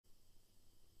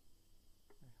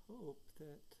hope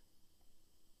that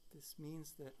this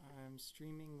means that I'm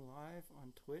streaming live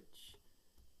on Twitch.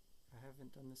 I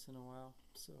haven't done this in a while,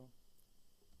 so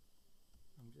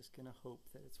I'm just gonna hope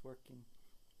that it's working.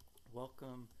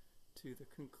 Welcome to the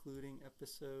concluding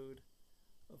episode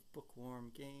of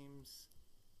Bookworm Games.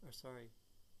 Or sorry,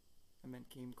 I meant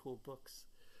Game Cool Books.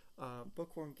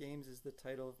 Bookworm Games is the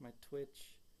title of my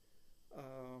Twitch.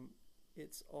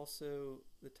 It's also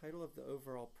the title of the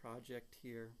overall project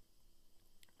here,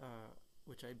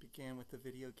 which I began with a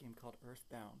video game called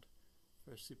Earthbound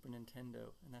for Super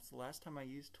Nintendo, and that's the last time I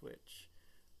used Twitch.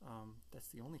 That's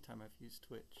the only time I've used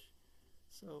Twitch.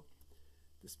 So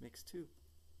this makes two.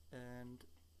 And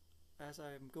as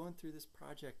I'm going through this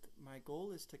project, my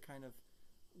goal is to kind of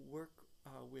work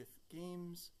with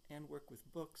games and work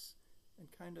with books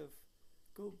and kind of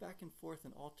go back and forth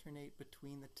and alternate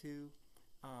between the two,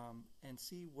 and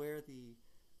see where the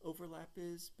overlap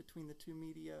is between the two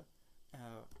media,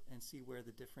 and see where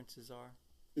the differences are.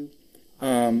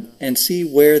 And see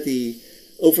where the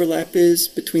overlap is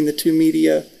between the two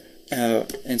media,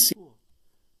 and see. Cool.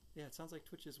 Yeah, it sounds like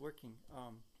Twitch is working,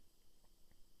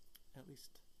 at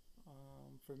least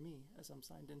for me, as I'm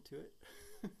signed into it.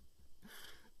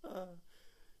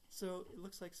 So it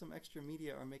looks like some extra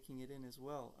media are making it in as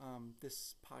well.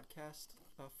 This podcast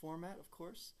format, of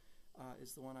course,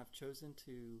 is the one I've chosen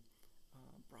to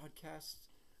broadcast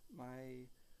my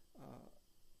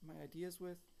ideas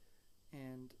with,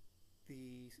 and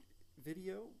the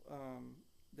video,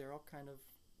 they're all kind of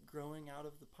growing out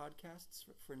of the podcasts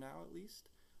for now, at least.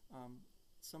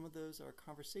 Some of those are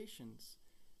conversations,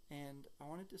 and I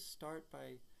wanted to start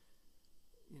by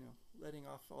letting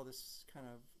off all this kind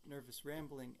of nervous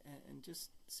rambling and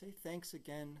just say thanks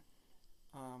again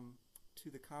to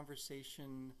the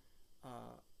conversation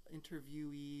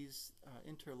interviewees,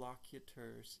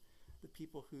 interlocutors, the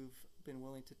people who've been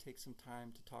willing to take some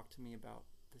time to talk to me about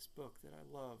this book that I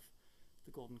love,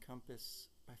 The Golden Compass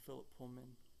by Philip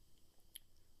Pullman.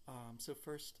 So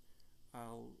first,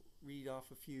 I'll read off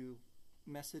a few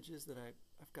messages that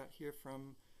I've got here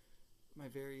from my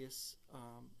various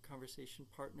conversation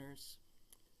partners.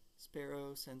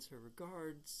 Sparrow sends her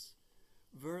regards.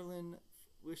 Verlin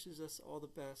wishes us all the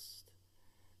best.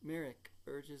 Merrick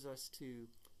urges us to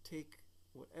take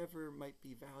whatever might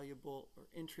be valuable or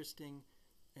interesting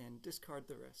and discard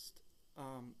the rest.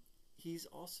 He's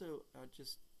also,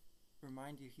 just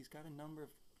remind you, he's got a number of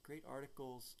great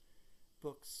articles,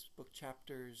 books, book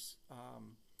chapters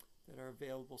that are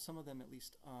available, some of them at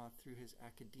least through his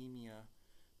academia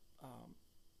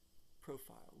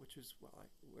profile, which is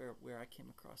where I came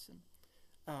across him.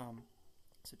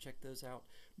 So check those out.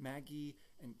 Maggie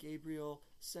and Gabriel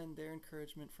send their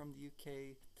encouragement from the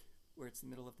UK, where it's the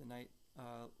middle of the night.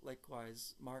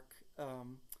 Likewise, Mark.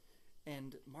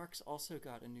 And Mark's also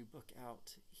got a new book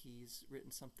out. He's written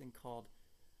something called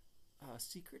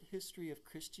Secret History of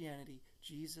Christianity,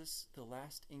 Jesus, the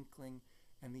Last Inkling,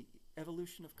 and the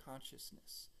Evolution of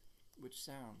Consciousness, which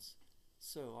sounds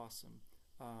so awesome.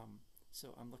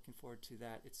 So I'm looking forward to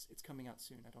that. It's coming out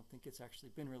soon. I don't think it's actually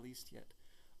been released yet.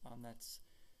 That's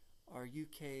our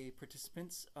UK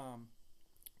participants.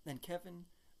 Then Kevin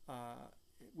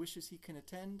wishes he can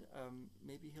attend.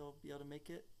 Maybe he'll be able to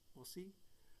make it. We'll see.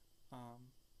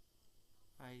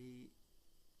 I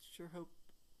sure hope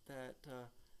that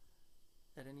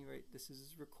at any rate this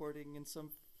is recording in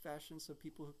some fashion, so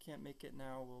people who can't make it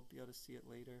now will be able to see it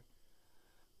later.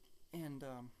 And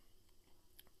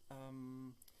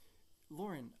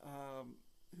Lauren,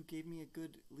 who gave me a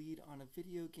good lead on a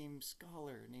video game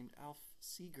scholar named Alf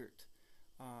Siegert,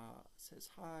 says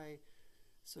hi.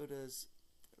 So does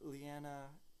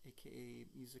Leanna, aka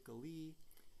Musical Lee.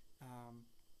 I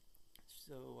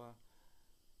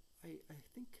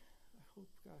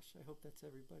hope that's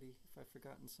everybody. If I've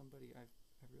forgotten somebody, I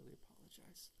really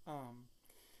apologize.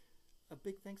 A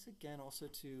big thanks again also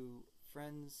to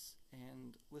friends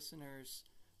and listeners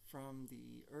from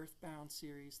the Earthbound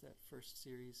series, that first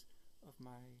series of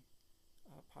my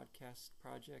podcast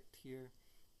project here.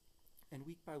 And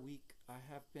week by week, I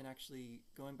have been actually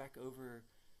going back over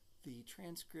the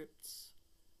transcripts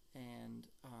and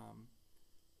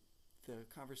the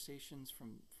conversations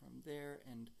from there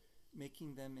and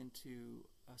making them into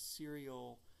a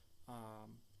serial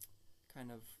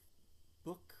kind of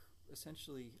book,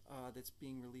 essentially, that's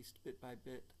being released bit by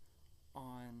bit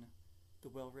on the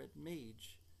Well-Read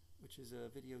Mage, which is a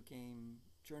video game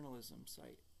journalism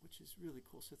site, which is really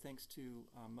cool. So thanks to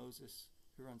Moses,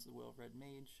 who runs the Well-Read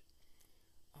Mage.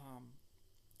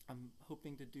 I'm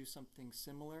hoping to do something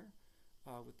similar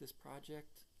with this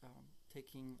project,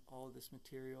 taking all of this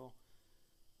material,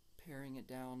 paring it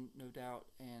down, no doubt,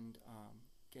 and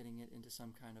getting it into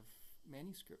some kind of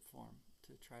manuscript form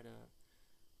to try to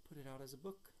put it out as a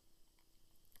book.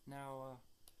 Now,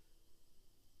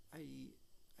 I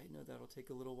know that'll take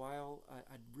a little while.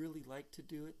 I'd really like to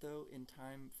do it, though, in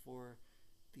time for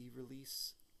the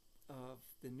release of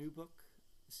the new book,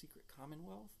 The Secret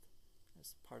Commonwealth,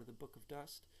 as part of the Book of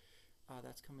Dust.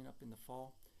 That's coming up in the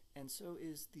fall. And so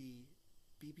is the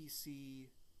BBC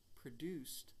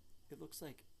produced. It looks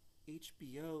like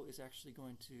HBO is actually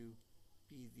going to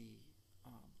be the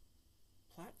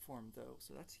platform, though,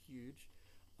 so that's huge,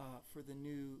 for the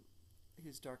new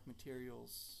His Dark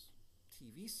Materials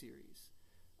TV series.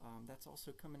 That's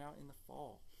also coming out in the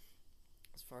fall,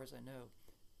 as far as I know.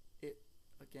 It,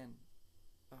 again,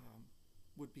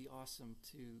 would be awesome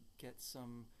to get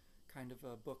some kind of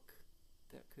a book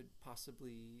that could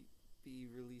possibly be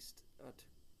released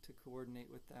to coordinate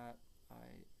with that.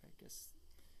 I guess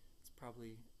it's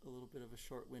probably a little bit of a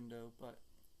short window, but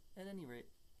at any rate,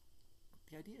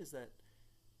 the idea is that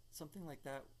something like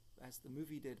that, as the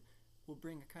movie did, will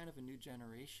bring a kind of a new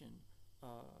generation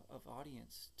of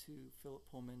audience to Philip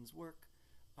Pullman's work.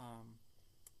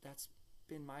 That's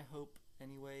been my hope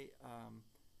anyway,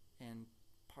 and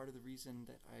part of the reason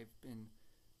that I've been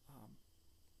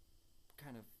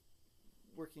kind of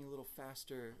working a little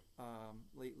faster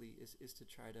lately is to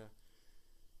try to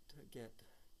get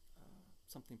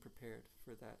something prepared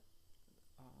for that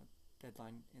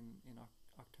deadline in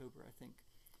October, I think.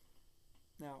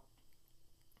 Now,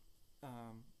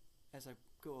 as I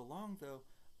go along, though,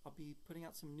 I'll be putting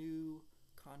out some new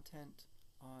content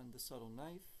on The Subtle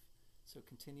Knife, so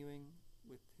continuing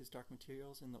with His Dark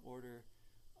Materials in the order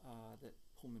that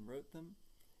Pullman wrote them.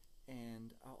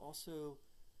 And I'll also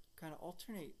kind of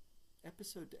alternate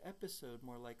episode to episode,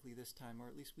 more likely this time, or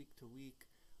at least week to week,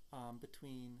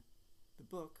 between the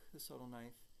book, The Subtle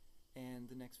Knife, and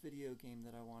the next video game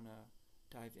that I want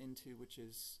to dive into, which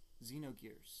is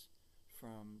Xenogears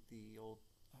from the old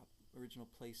original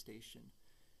PlayStation.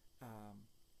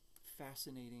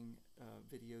 Fascinating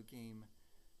video game,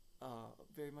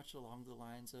 very much along the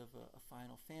lines of a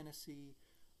Final Fantasy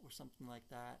or something like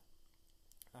that.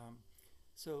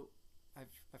 So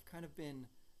I've kind of been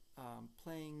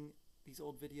playing these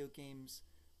old video games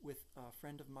with a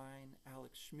friend of mine,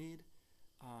 Alex Schmid.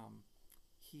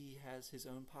 He has his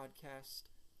own podcast,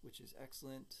 which is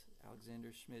excellent,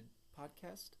 Alexander Schmid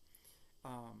Podcast.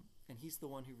 And he's the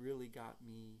one who really got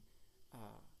me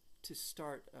to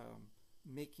start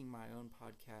making my own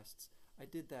podcasts. I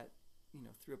did that,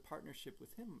 through a partnership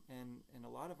with him, and a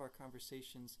lot of our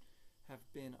conversations have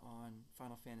been on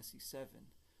Final Fantasy VII.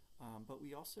 But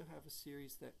we also have a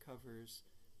series that covers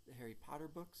the Harry Potter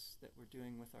books that we're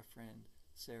doing with our friend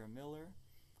Sarah Miller.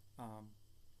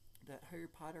 That Harry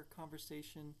Potter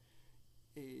conversation,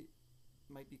 it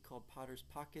might be called Potter's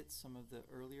Pockets. Some of the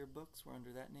earlier books were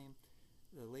under that name.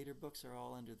 The later books are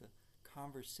all under the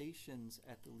Conversations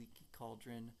at the Leaky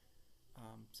Cauldron.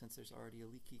 Since there's already a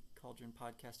Leaky Cauldron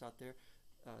podcast out there,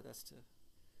 that's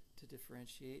to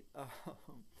differentiate.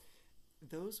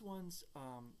 Those ones,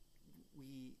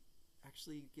 we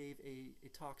actually gave a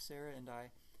talk, Sarah and I,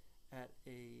 at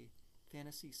a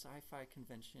fantasy sci-fi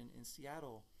convention in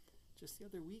Seattle just the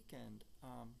other weekend,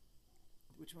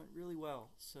 which went really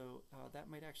well. So that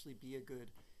might actually be a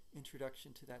good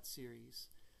introduction to that series.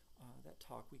 That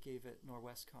talk we gave at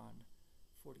NorwestCon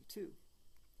 42.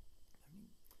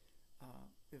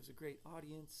 It was a great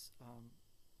audience.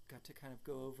 Got to kind of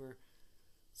go over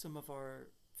some of our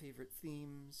favorite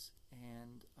themes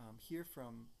and hear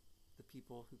from the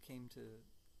people who came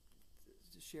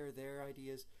to share their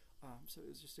ideas. So it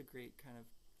was just a great kind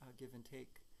of give and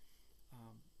take.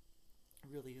 I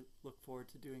really look forward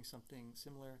to doing something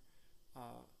similar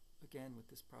again with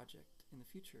this project in the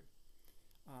future.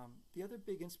 The other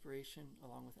big inspiration,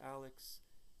 along with Alex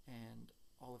and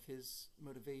all of his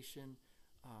motivation,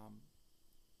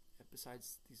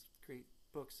 besides these great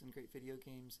books and great video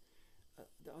games,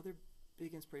 the other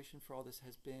big inspiration for all this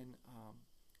has been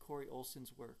Corey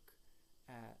Olsen's work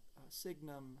at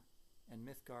Signum and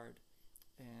Mythgard,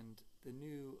 and the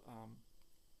new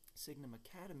Signum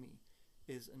Academy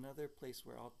is another place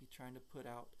where I'll be trying to put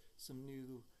out some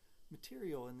new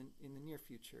material in the near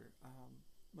future.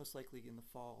 Most likely in the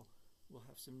fall, we'll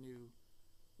have some new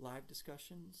live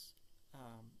discussions.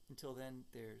 Until then,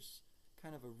 there's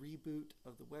kind of a reboot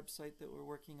of the website that we're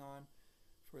working on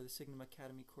for the Signum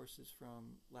Academy courses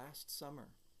from last summer,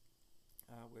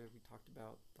 where we talked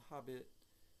about The Hobbit,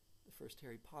 the first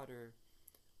Harry Potter,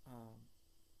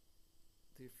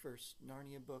 the first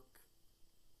Narnia book,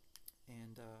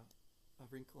 and A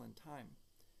Wrinkle in Time.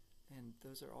 And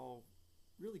those are all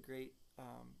really great.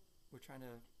 We're trying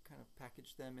to kind of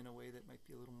package them in a way that might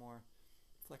be a little more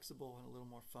flexible and a little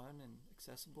more fun and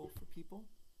accessible for people.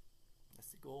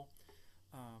 That's the goal.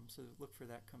 So look for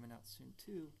that coming out soon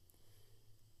too.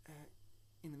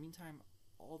 In the meantime,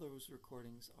 all those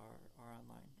recordings are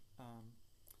online.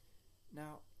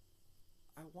 Now,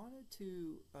 I wanted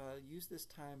to use this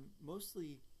time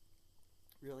mostly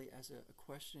really as a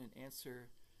question and answer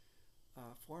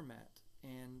format,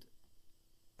 and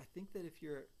I think that if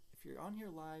you're on here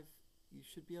live, you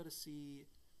should be able to see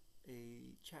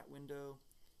a chat window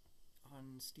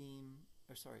on Steam,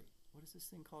 or sorry, what is this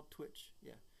thing called? Twitch.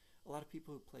 Yeah, a lot of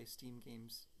people who play Steam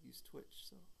games use Twitch.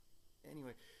 So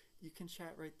anyway, you can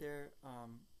chat right there.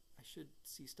 I should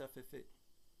see stuff if it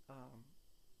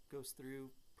goes through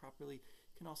properly.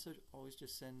 You can also always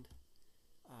just send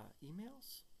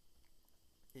emails.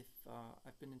 If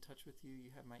I've been in touch with you,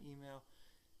 you have my email.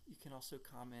 You can also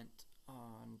comment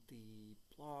on the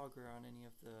blog or on any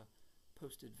of the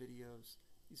posted videos.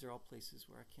 These are all places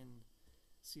where I can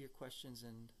see your questions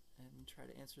and try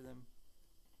to answer them.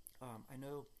 I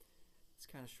know it's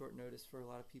kind of short notice for a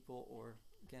lot of people, or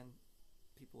again,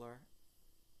 people are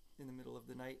in the middle of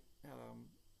the night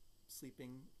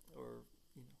sleeping or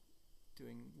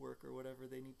doing work or whatever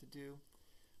they need to do.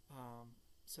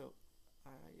 So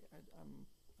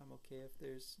I'm okay if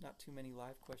there's not too many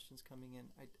live questions coming in.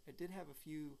 I did have a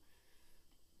few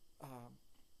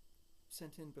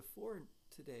sent in before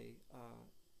today,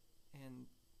 and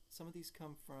some of these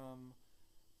come from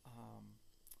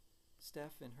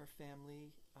Steph and her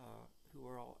family, who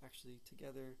are all actually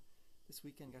together this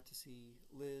weekend. Got to see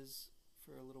Liz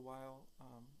for a little while.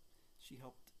 She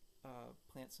helped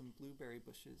plant some blueberry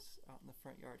bushes out in the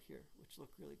front yard here, which look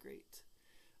really great.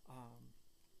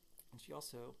 And she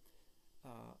also,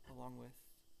 along with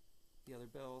the other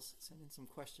Bells, sent in some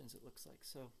questions, it looks like.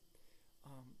 So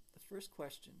the first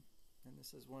question, and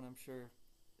this is one I'm sure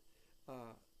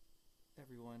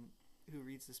everyone who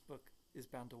reads this book is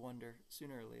bound to wonder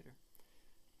sooner or later,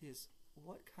 is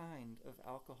what kind of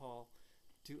alcohol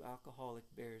do alcoholic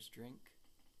bears drink?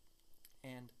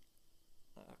 And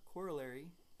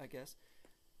corollary, I guess,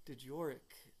 did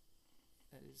Yorick,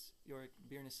 that is Yorick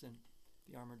Byrnison,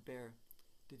 the armored bear,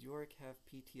 did Yorick have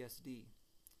PTSD?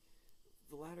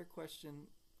 The latter question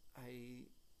I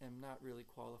am not really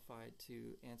qualified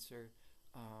to answer,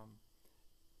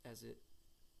 as it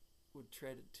would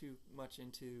tread too much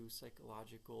into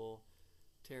psychological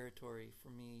territory for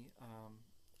me.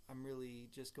 I'm really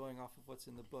just going off of what's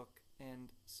in the book, and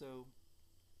so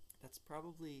that's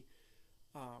probably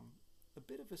a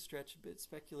bit of a stretch, a bit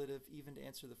speculative even to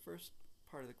answer the first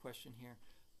part of the question here.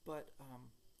 But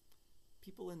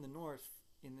people in the North,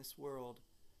 in this world,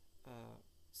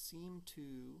 seem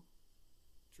to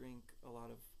drink a lot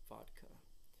of vodka.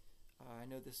 I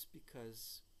know this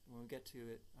because when we get to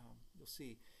it, you'll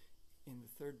see in the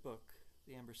third book,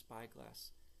 The Amber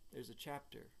Spyglass, there's a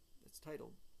chapter that's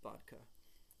titled Vodka.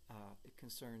 It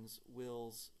concerns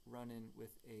Will's run-in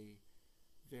with a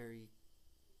very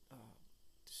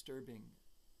disturbing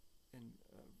and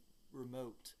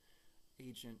remote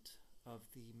agent of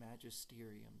the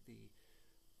Magisterium, the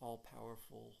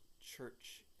all-powerful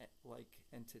church-like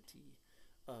entity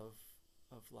of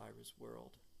Lyra's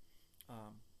world.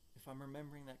 If I'm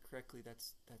remembering that correctly,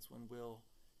 that's when Will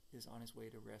is on his way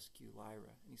to rescue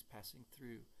Lyra, and he's passing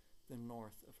through the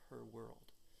north of her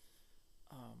world.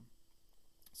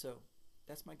 So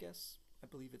that's my guess. I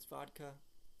believe it's vodka.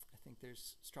 I think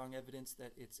there's strong evidence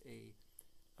that it's a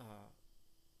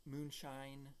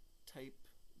moonshine type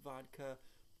vodka,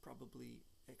 probably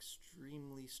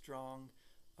extremely strong,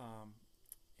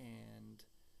 and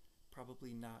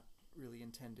probably not really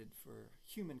intended for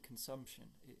human consumption.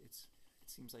 It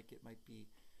seems like it might be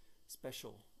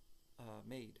special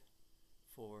made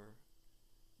for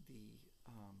the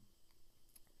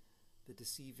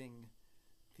deceiving,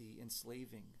 the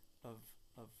enslaving of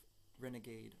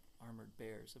renegade armored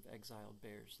bears, of exiled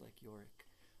bears like Yorick.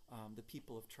 The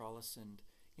people of Trollisund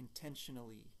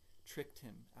intentionally tricked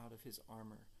him out of his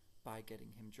armor by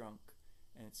getting him drunk,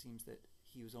 and it seems that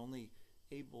he was only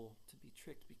able to be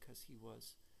tricked because he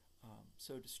was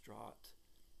so distraught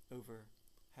over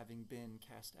having been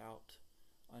cast out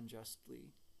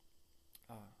unjustly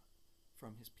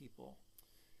from his people,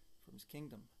 from his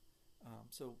kingdom.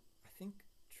 So I think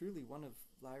truly one of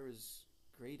Lyra's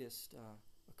greatest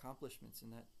accomplishments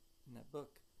in that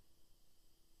book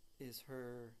is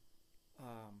her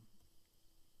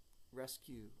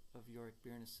rescue of Yorick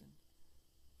Byrnison.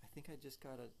 I think I just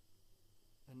got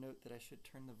a note that I should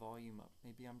turn the volume up.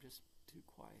 Maybe I'm just too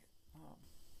quiet.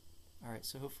 Alright,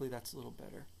 so hopefully that's a little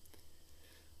better.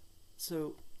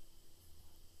 So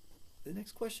the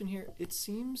next question here, it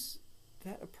seems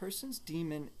that a person's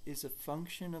demon is a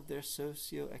function of their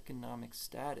socioeconomic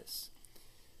status.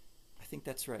 I think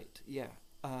that's right. Yeah.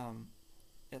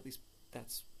 At least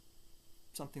that's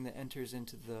something that enters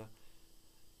into the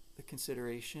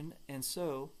consideration. And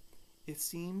so it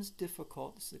seems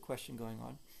difficult, this is the question going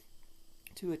on,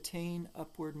 to attain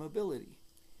upward mobility.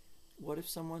 What if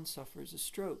someone suffers a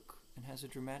stroke and has a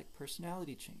dramatic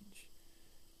personality change?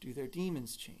 Do their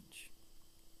demons change?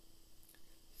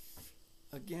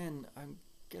 Again, I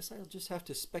guess I'll just have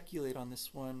to speculate on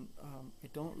this one. I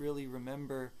don't really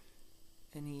remember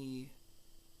any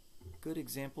good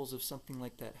examples of something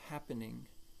like that happening.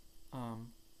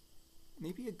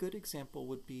 Maybe a good example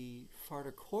would be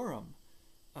Farder Coram.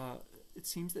 It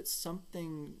seems that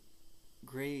something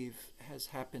grave has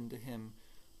happened to him,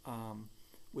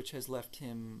 which has left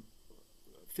him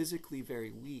physically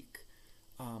very weak,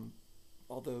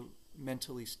 although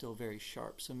mentally still very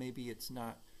sharp. So maybe it's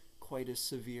not quite as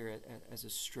severe as a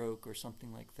stroke or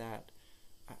something like that.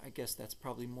 I guess that's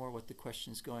probably more what the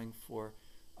question is going for.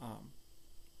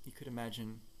 You could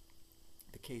imagine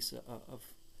the case of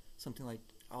something like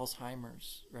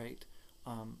Alzheimer's, right?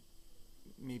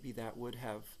 Maybe that would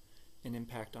have an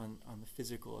impact on the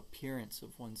physical appearance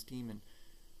of one's demon.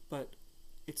 But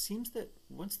it seems that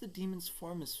once the demon's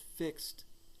form is fixed,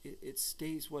 it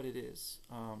stays what it is.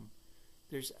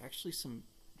 There's actually some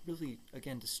really,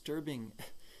 again, disturbing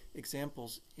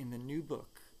examples in the new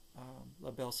book,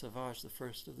 La Belle Sauvage, the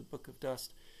first of the Book of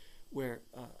Dust, where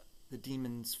the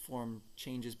demon's form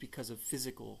changes because of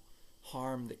physical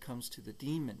harm that comes to the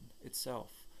demon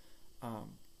itself.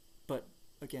 But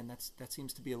again, that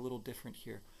seems to be a little different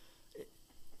here.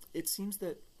 It seems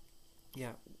that,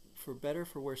 yeah, for better,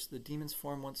 for worse, the demon's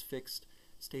form, once fixed,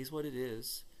 stays what it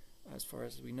is, as far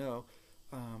as we know,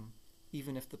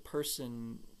 even if the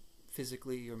person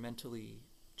physically or mentally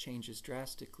changes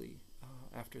drastically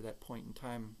after that point in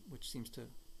time, which seems to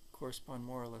correspond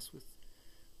more or less with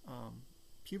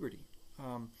puberty.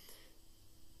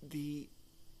 The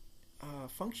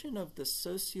function of the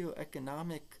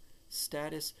socioeconomic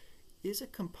status is a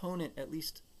component. At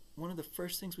least one of the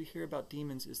first things we hear about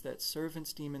demons is that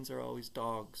servants' demons are always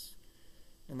dogs.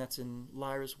 And that's in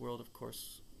Lyra's world, of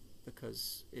course,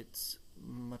 because it's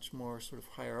much more sort of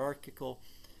hierarchical.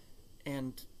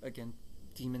 And again,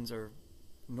 demons are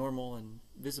normal and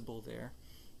visible there.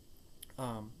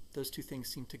 Those two things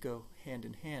seem to go hand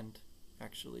in hand,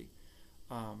 actually.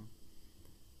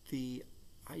 The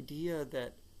idea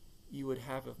that you would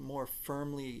have a more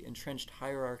firmly entrenched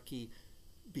hierarchy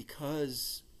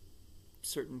because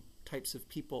certain types of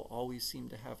people always seem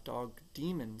to have dog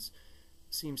demons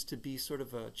seems to be sort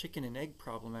of a chicken and egg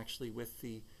problem, actually, with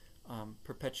the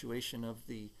perpetuation of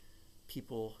the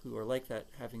people who are like that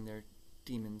having their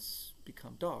demons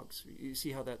become dogs. You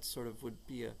see how that sort of would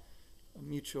be a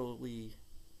mutually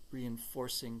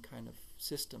reinforcing kind of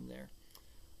system there.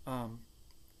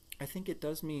 I think it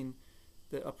does mean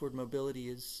that upward mobility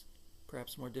is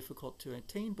perhaps more difficult to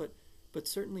attain, but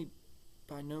certainly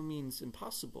by no means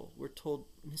impossible. We're told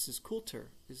Mrs.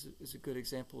 Coulter is a good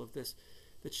example of this,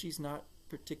 that she's not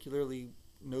particularly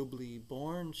nobly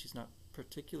born, she's not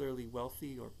particularly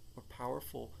wealthy or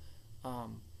powerful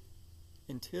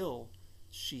until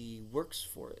she works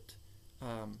for it.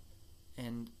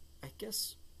 And I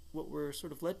guess what we're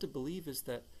sort of led to believe is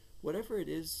that whatever it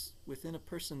is within a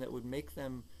person that would make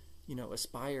them,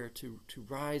 aspire to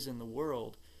rise in the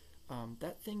world,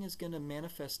 that thing is going to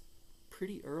manifest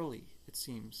pretty early, it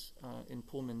seems, in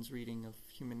Pullman's reading of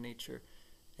human nature,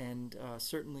 and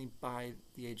certainly by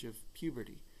the age of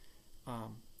puberty.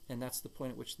 And that's the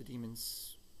point at which the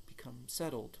demons become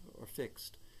settled or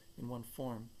fixed in one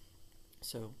form.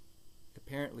 So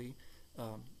apparently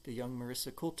the young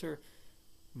Marissa Coulter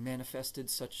manifested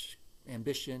such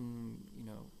ambition,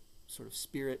 sort of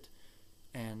spirit,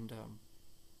 and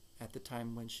at the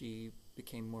time when she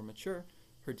became more mature,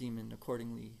 her demon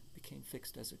accordingly became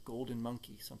fixed as a golden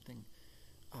monkey, something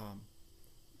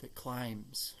that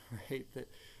climbs, right?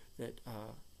 That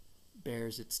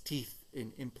bares its teeth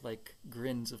in imp-like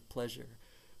grins of pleasure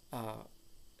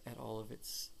at all of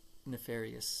its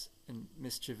nefarious and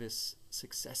mischievous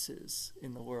successes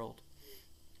in the world.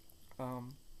 I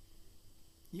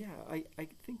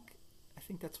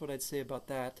think that's what I'd say about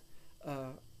that. I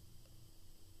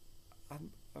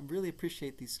really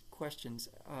appreciate these questions.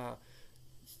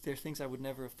 They're things I would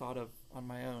never have thought of on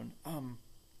my own.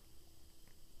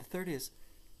 The third is,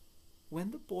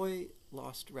 when the boy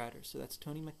lost Ratter, so that's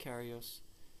Tony Macarios,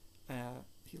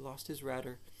 he lost his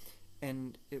Ratter,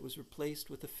 and it was replaced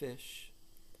with a fish.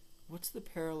 What's the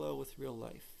parallel with real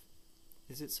life?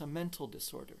 Is it some mental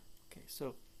disorder? Okay,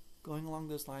 so going along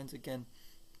those lines again,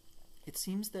 it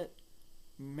seems that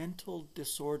mental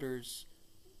disorders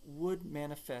would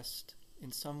manifest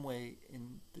in some way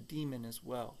in the demon as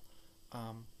well.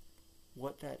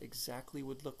 What that exactly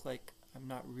would look like, I'm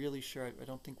not really sure. I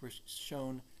don't think we're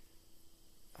shown,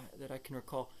 that I can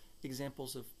recall,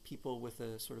 examples of people with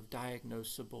a sort of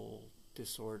diagnosable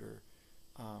disorder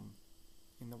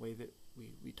in the way that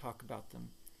we talk about them.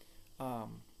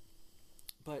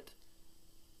 But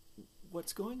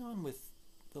what's going on with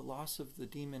the loss of the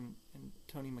demon in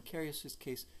Tony Makarios'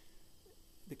 case,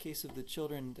 the case of the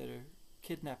children that are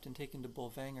kidnapped and taken to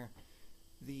Bolvangar,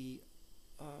 the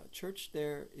church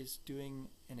there is doing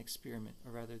an experiment,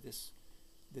 or rather this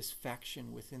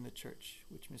faction within the church,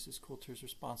 which Mrs. Coulter is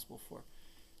responsible for,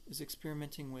 is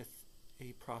experimenting with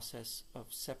a process of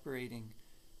separating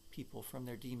people from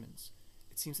their demons.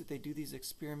 It seems that they do these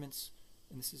experiments,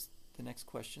 and this is the next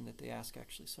question that they ask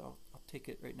actually, so I'll take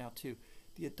it right now too.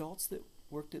 The adults that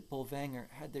worked at Bolvangar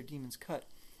had their demons cut.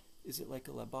 Is it like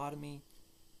a lobotomy?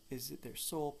 Is it their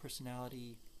soul,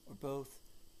 personality, or both?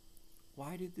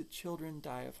 Why did the children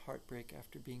die of heartbreak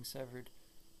after being severed,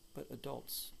 but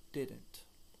adults didn't?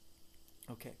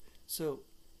 Okay, so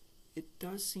it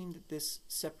does seem that this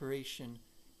separation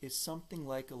is something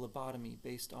like a lobotomy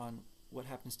based on what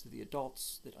happens to the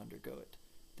adults that undergo it.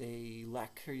 They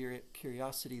lack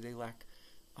curiosity, they lack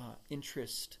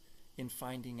interest in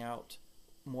finding out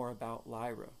more about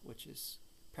Lyra, which is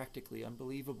practically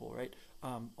unbelievable, right?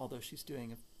 Although she's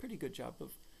doing a pretty good job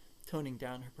of toning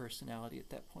down her personality at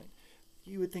that point.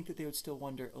 You would think that they would still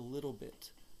wonder a little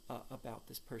bit about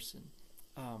this person.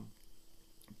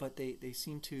 But they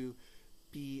seem to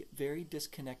be very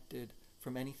disconnected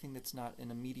from anything that's not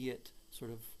an immediate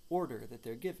sort of order that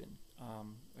they're given,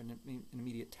 an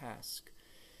immediate task.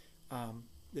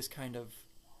 This kind of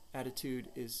attitude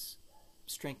is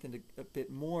strengthened a bit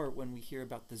more when we hear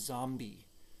about the zombie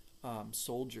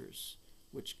soldiers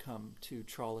which come to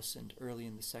Trollesund early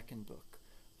in the second book.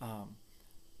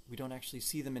 We don't actually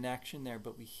see them in action there,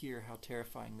 but we hear how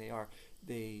terrifying they are.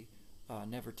 They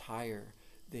never tire.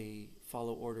 They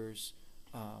follow orders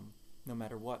no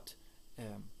matter what.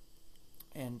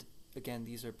 And again,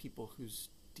 these are people whose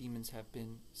demons have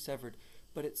been severed.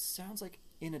 But it sounds like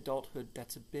in adulthood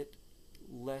that's a bit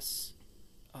less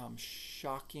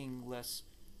shocking, less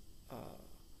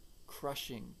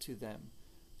crushing to them.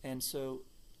 And so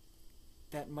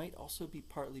that might also be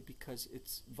partly because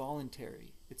it's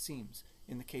voluntary, it seems,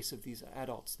 in the case of these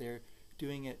adults. They're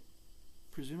doing it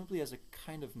presumably as a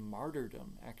kind of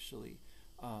martyrdom, actually,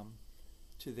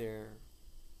 to their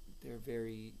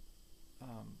very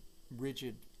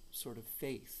rigid sort of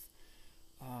faith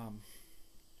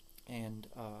and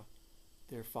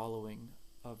their following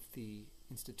of the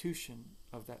institution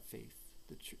of that faith,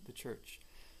 the church.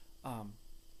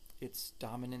 Its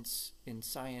dominance in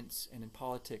science and in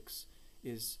politics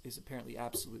is apparently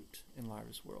absolute in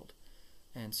Lyra's world.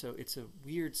 And so it's a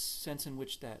weird sense in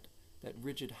which that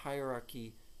rigid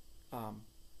hierarchy,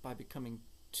 by becoming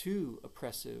too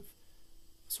oppressive,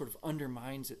 sort of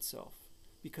undermines itself.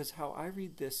 Because how I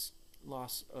read this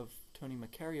loss of Tony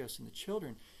Makarios and the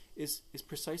children is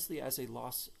precisely as a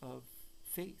loss of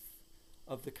faith,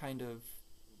 of the kind of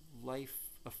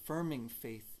life-affirming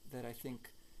faith that I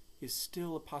think is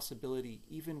still a possibility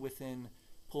even within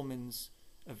Pullman's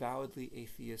avowedly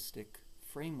atheistic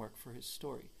framework for his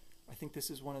story. I think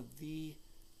this is one of the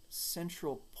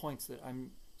central points that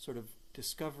I'm sort of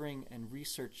discovering and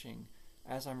researching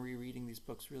as I'm rereading these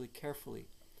books really carefully.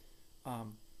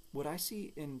 What I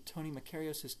see in Tony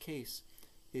Makarios' case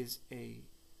is a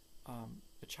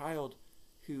child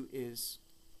who is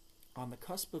on the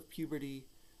cusp of puberty,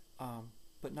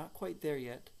 but not quite there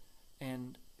yet,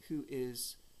 and who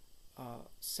is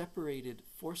separated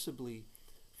forcibly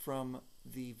from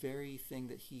the very thing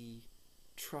that he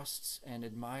trusts and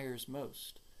admires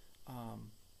most,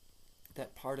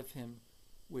 that part of him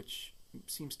which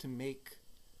seems to make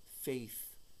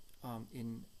faith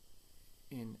in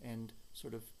and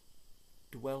sort of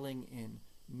dwelling in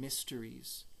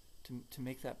mysteries to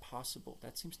make that possible.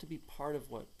 That seems to be part of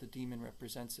what the demon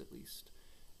represents, at least.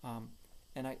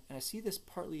 And I see this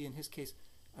partly in his case.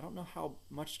 I don't know how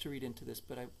much to read into this,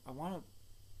 but I want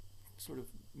to sort of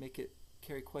make it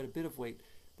carry quite a bit of weight.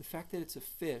 The fact that it's a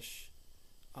fish,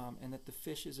 and that the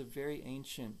fish is a very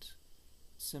ancient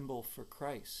symbol for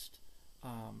Christ.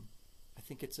 I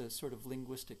think it's a sort of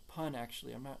linguistic pun,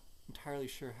 actually. I'm not entirely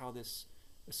sure how this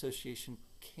association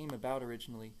came about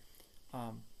originally.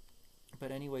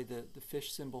 But anyway, the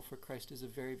fish symbol for Christ is a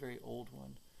very, very old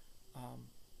one.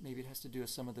 Maybe it has to do with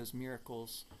some of those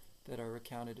miracles that are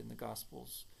recounted in the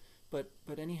Gospels. But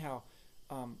anyhow,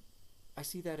 I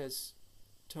see that as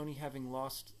Tony having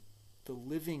lost the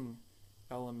living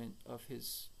element of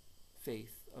his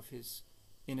faith, of his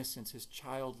innocence, his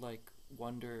childlike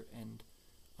wonder and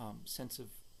sense of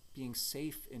being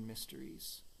safe in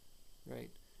mysteries,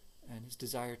 right? And his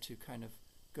desire to kind of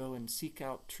go and seek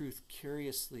out truth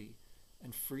curiously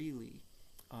and freely.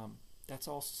 That's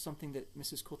also something that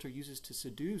Mrs. Coulter uses to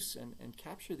seduce and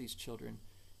capture these children,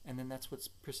 and then that's what's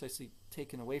precisely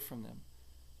taken away from them.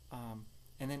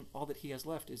 And then all that he has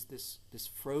left is this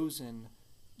frozen,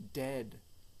 dead,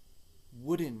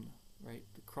 wooden, right,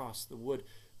 the cross, the wood,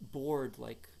 board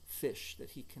like fish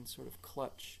that he can sort of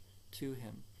clutch to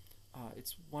him.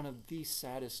 It's one of the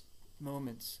saddest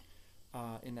moments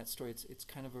in that story. It's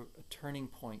kind of a turning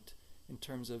point in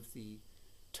terms of the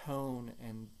tone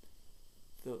and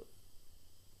the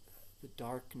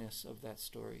darkness of that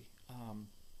story.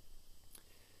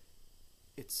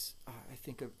 It's, I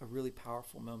think, a really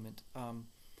powerful moment.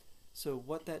 So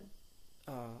what that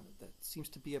seems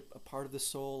to be a part of the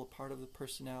soul, a part of the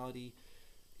personality.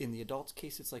 In the adult's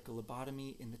case, it's like a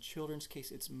lobotomy. In the children's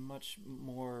case, it's much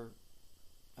more,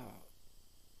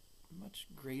 much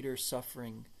greater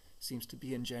suffering seems to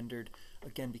be engendered,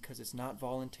 again, because it's not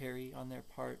voluntary on their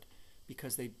part,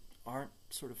 because they aren't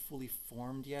sort of fully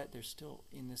formed yet. They're still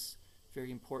in this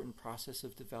very important process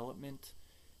of development,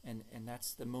 and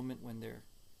that's the moment when they're,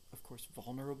 of course,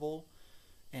 vulnerable.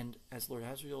 And as Lord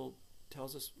Asriel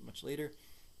tells us much later,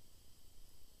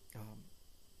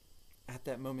 at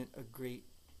that moment a great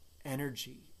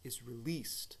energy is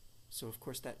released. So of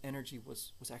course that energy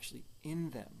was actually in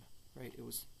them, right? It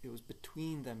was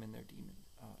between them and their demon.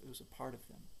 It was a part of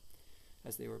them,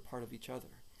 as they were a part of each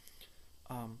other.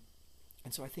 And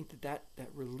so I think that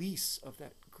release of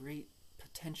that great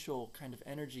potential kind of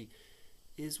energy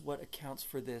is what accounts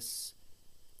for this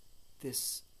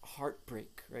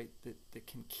heartbreak, right? That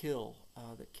can kill,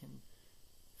 that can,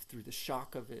 through the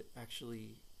shock of it,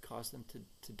 actually cause them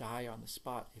to die on the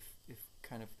spot if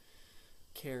kind of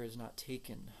care is not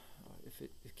taken, if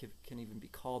it can even be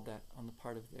called that on the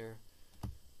part of their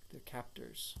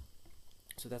captors.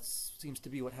 So that seems to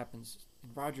be what happens in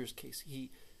Roger's case.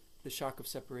 The shock of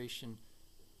separation,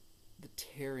 the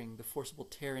tearing, the forcible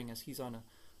tearing as he's on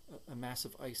a mass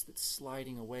of ice that's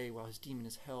sliding away while his demon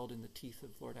is held in the teeth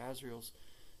of Lord Asriel's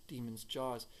demon's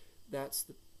jaws. That's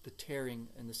the tearing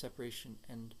and the separation,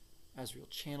 and Asriel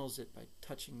channels it by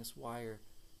touching this wire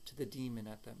to the demon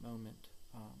at that moment.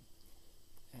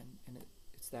 And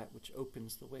it's that which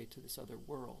opens the way to this other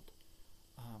world.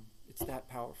 It's that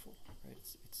powerful, right?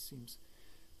 It seems.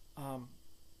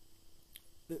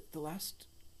 The last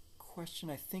question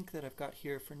I think that I've got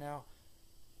here for now: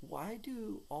 why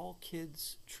do all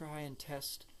kids try and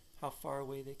test how far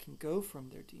away they can go from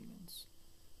their demons?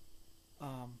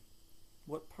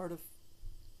 What part of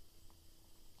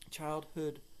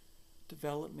childhood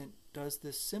development does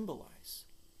this symbolize?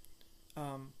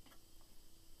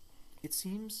 It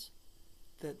seems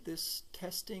that this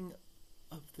testing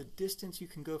of the distance you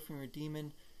can go from your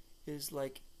demon is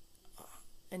like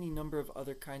any number of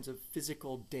other kinds of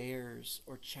physical dares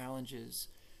or challenges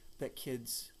that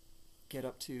kids get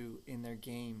up to in their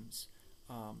games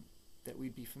that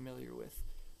we'd be familiar with.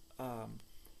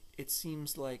 It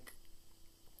seems like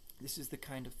this is the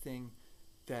kind of thing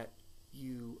that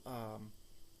you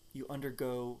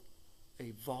undergo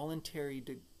a voluntary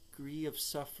degree of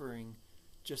suffering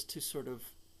just to sort of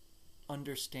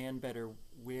understand better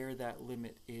where that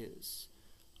limit is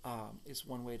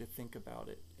one way to think about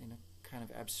it in a kind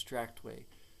of abstract way.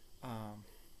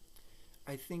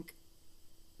 I think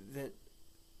that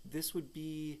this would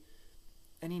be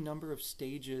any number of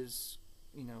stages,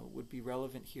 would be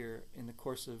relevant here in the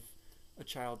course of a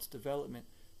child's development.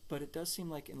 But it does seem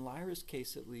like in Lyra's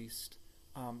case, at least,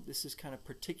 this is kind of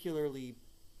particularly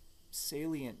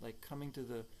salient, like coming to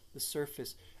the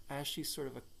surface as she's sort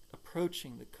of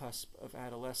approaching the cusp of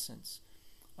adolescence.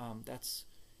 That's,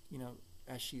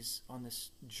 as she's on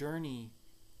this journey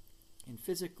in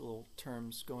physical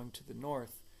terms going to the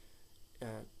north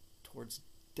towards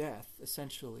death,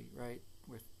 essentially, right?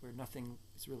 Where nothing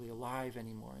is really alive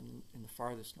anymore in the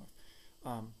farthest north.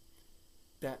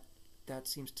 That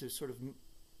seems to sort of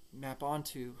map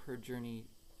onto her journey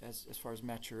as far as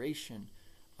maturation,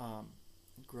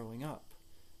 growing up.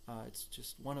 It's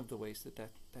just one of the ways that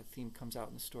theme comes out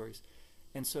in the stories.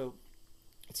 And so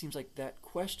it seems like that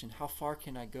question, how far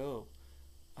can I go,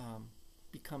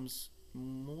 becomes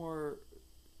more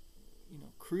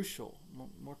crucial,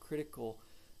 more critical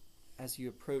as you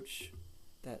approach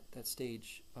that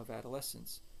stage of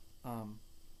adolescence. And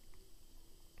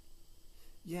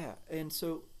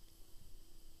so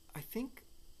I think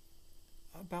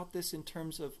about this in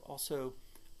terms of also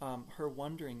her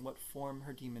wondering what form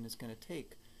her demon is going to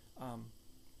take.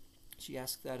 she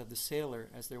asks that of the sailor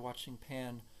as they're watching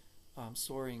Pan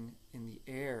soaring in the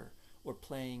air or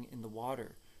playing in the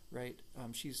water, right?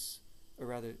 Or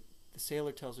rather, the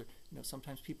sailor tells her,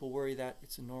 sometimes people worry that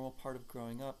it's a normal part of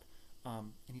growing up.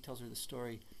 And he tells her the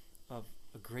story of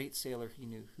a great sailor he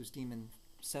knew whose demon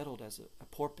settled as a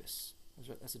porpoise,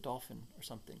 as a dolphin or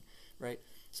something, right?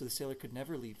 So the sailor could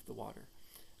never leave the water.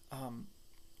 And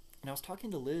I was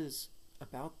talking to Liz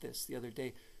about this the other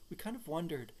day. We kind of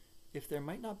wondered if there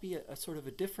might not be a sort of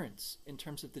a difference in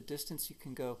terms of the distance you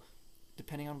can go,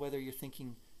 depending on whether you're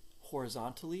thinking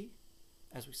horizontally,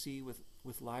 as we see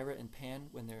with Lyra and Pan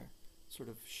when they're sort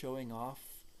of showing off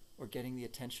or getting the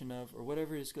attention of, or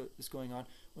whatever is going on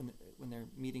when they're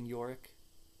meeting Yorick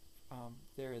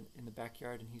there in the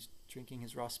backyard and he's drinking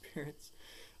his raw spirits.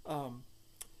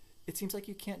 It seems like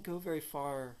you can't go very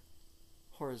far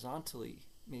horizontally,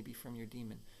 maybe, from your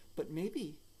demon. But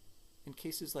maybe in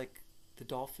cases like the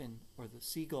dolphin or the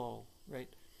seagull,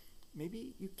 right,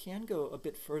 maybe you can go a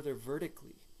bit further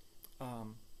vertically.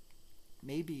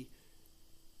 Maybe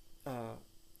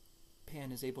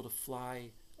Pan is able to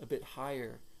fly a bit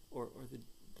higher, or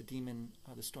the demon,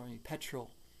 the stormy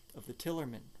petrel of the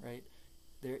Tillerman, right?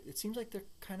 It seems like they're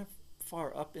kind of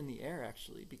far up in the air,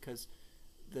 actually, because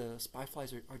the spy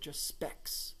flies are just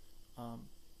specks.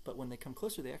 But when they come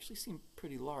closer, they actually seem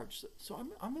pretty large. So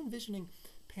I'm envisioning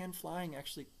Pan flying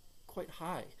actually quite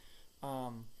high,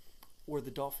 or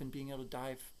the dolphin being able to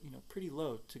dive, pretty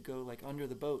low to go like under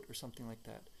the boat or something like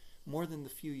that, more than the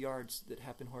few yards that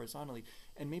happen horizontally.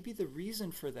 And maybe the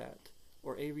reason for that,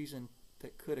 or a reason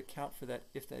that could account for that,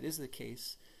 if that is the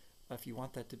case, if you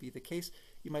want that to be the case,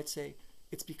 you might say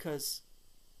it's because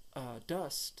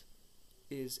dust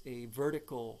is a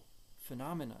vertical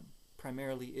phenomenon.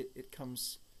 Primarily, it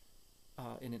comes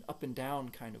in an up and down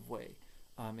kind of way,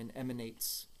 and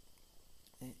emanates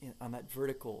on that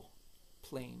vertical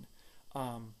plane.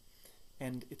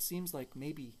 And it seems like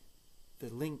maybe the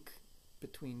link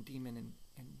between demon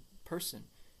and person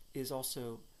is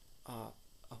also a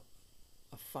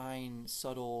fine,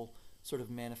 subtle sort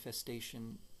of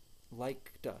manifestation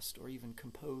like dust, or even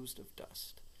composed of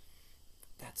dust.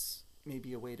 That's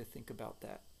maybe a way to think about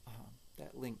that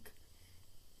link.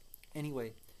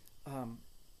 Anyway,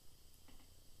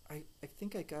 I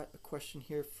think I got a question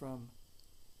here from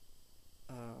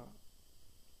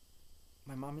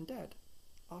my mom and dad.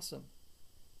 Awesome.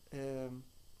 A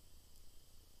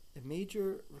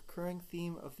major recurring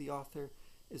theme of the author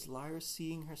is Lyra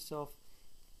seeing herself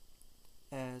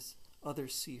as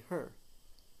others see her.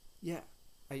 Yeah,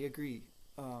 I agree.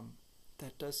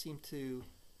 That does seem to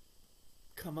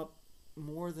come up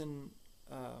more than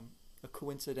a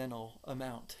coincidental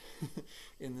amount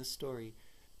in this story.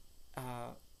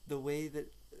 One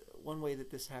way that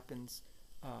this happens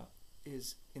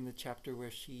is in the chapter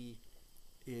where she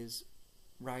is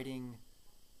riding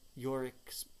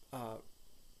Yorick's.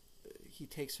 He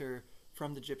takes her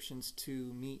from the Egyptians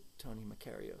to meet Tony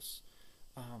Makarios,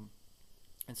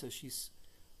 and so she's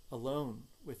alone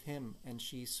with him, and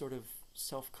she's sort of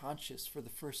self-conscious for the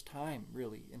first time,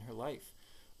 really, in her life,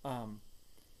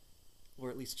 or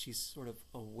at least she's sort of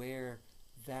aware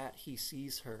that he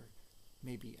sees her,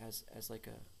 maybe as like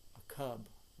a cub,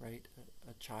 right,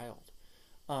 a child,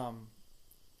 a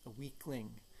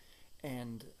weakling,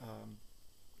 and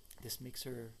this makes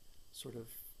her sort of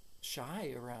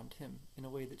shy around him in a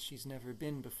way that she's never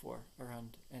been before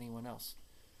around anyone else.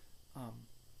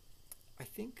 I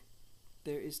think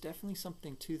there is definitely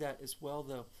something to that as well,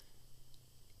 though,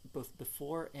 both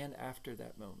before and after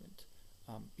that moment.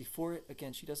 Before it,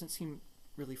 again, she doesn't seem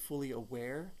really fully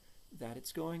aware that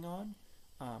it's going on.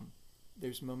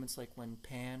 There's moments like when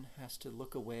Pan has to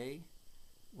look away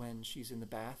when she's in the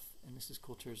bath and Mrs.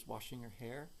 Coulter's washing her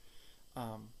hair.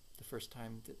 The first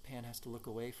time that Pan has to look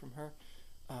away from her.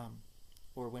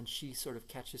 Or when she sort of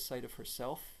catches sight of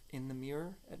herself in the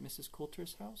mirror at Mrs.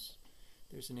 Coulter's house.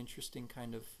 There's an interesting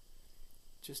kind of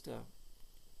just a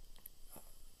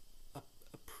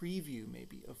preview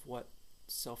maybe of what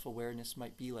self-awareness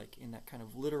might be like in that kind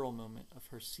of literal moment of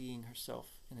her seeing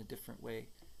herself in a different way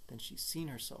than she's seen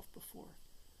herself before.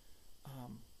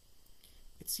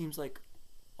 It seems like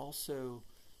also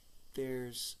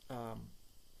there's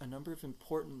a number of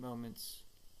important moments.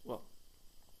 Well,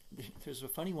 there's a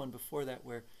funny one before that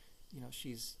where,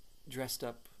 she's dressed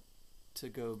up to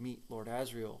go meet Lord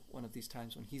Asriel one of these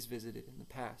times when he's visited in the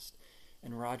past,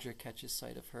 and Roger catches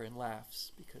sight of her and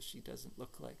laughs because she doesn't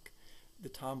look like the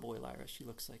tomboy Lyra. She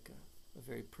looks like a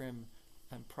very prim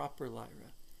and proper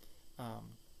Lyra.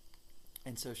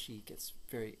 And so she gets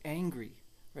very angry,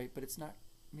 right? But it's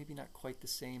maybe not quite the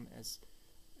same as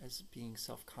being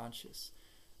self-conscious.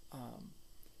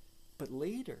 But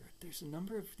later, there's a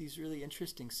number of these really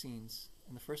interesting scenes,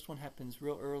 and the first one happens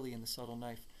real early in The Subtle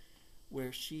Knife,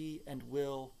 where she and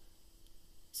Will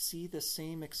see the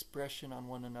same expression on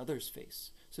one another's face.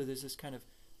 So there's this kind of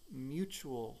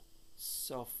mutual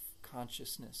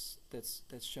self-consciousness that's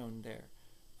shown there.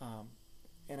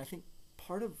 And I think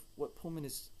part of what Pullman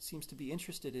seems to be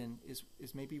interested in is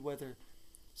maybe whether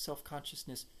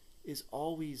self-consciousness is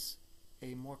always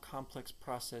a more complex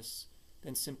process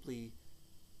than simply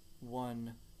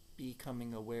one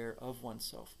becoming aware of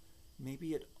oneself.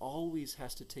 Maybe it always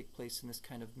has to take place in this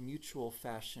kind of mutual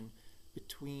fashion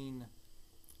between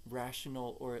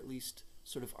rational, or at least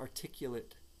sort of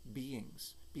articulate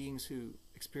beings who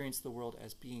experience the world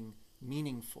as being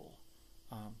meaningful.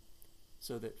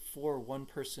 So that for one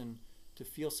person to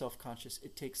feel self-conscious,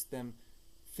 it takes them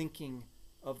thinking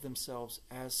of themselves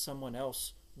as someone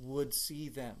else would see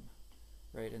them,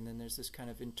 right? And then there's this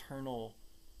kind of internal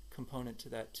component to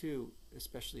that too,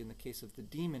 especially in the case of the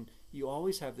demon. You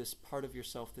always have this part of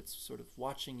yourself that's sort of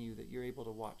watching you, that you're able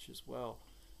to watch as well.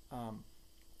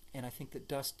 And I think that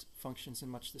dust functions in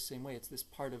much the same way. It's this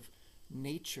part of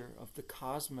nature, of the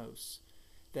cosmos,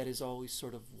 that is always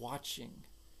sort of watching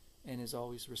and is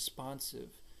always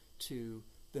responsive to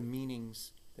the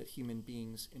meanings that human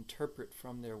beings interpret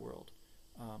from their world,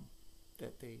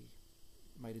 that they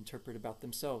might interpret about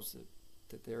themselves,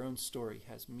 that their own story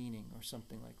has meaning or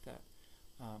something like that.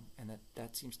 And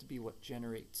that seems to be what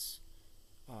generates,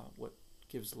 what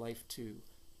gives life to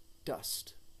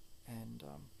dust. And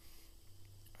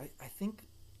I think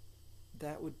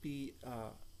that would be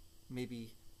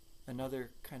maybe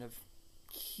another kind of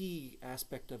key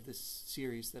aspect of this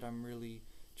series that I'm really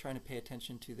trying to pay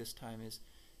attention to this time, is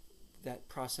that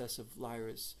process of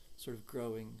Lyra's sort of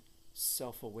growing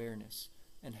self-awareness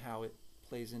and how it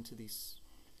plays into these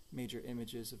major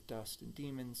images of dust and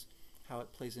demons, how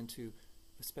it plays into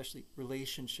especially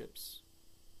relationships,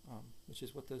 which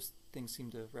is what those things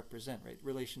seem to represent, right?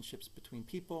 Relationships between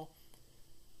people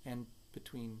and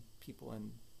between people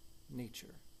and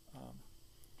nature,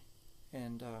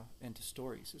 and to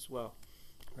stories as well,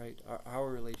 right? Our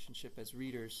relationship as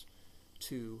readers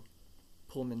to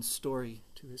Pullman's story,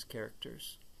 to his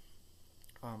characters.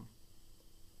 I'm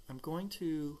going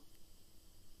to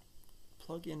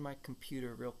plug in my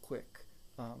computer real quick,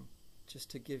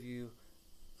 just to give you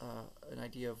an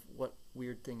idea of what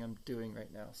weird thing I'm doing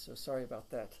right now. So sorry about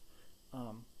that.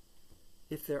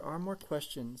 If there are more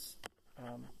questions,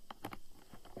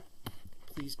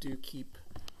 please do keep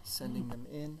sending them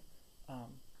in.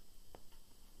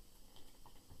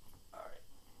 Alright,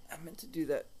 I meant to do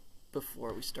that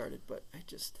before we started, but I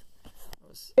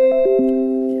was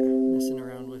messing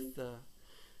around with the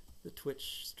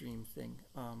Twitch stream thing,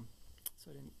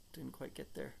 so I didn't quite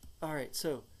get there. Alright,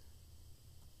 so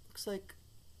looks like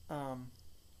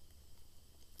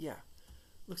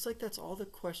looks like that's all the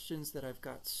questions that I've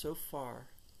got so far.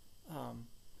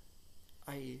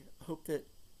 I hope that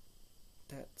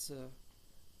that's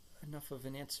enough of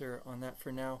an answer on that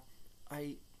for now.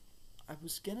 I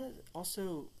was gonna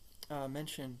also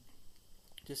mention,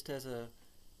 just as a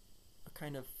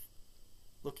kind of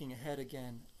looking ahead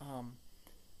again,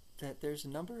 that there's a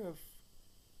number of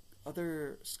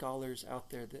other scholars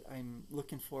out there that I'm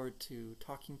looking forward to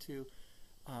talking to,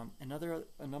 a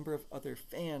number of other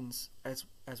fans as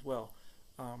well.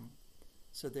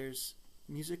 So there's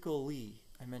Musical Lee,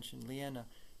 I mentioned Leanna,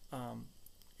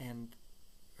 and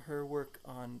her work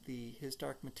on the His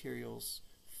Dark Materials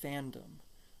fandom.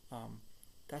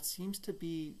 That seems to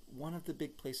be one of the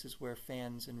big places where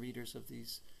fans and readers of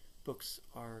these books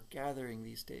are gathering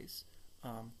these days.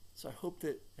 So I hope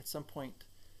that at some point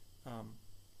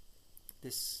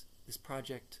this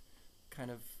project kind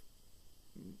of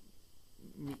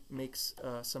makes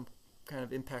some kind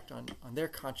of impact on their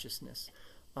consciousness.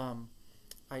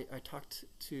 I talked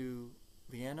to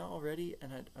Leanna already,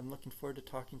 and I'm looking forward to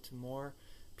talking to more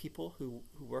people who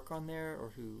work on there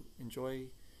or who enjoy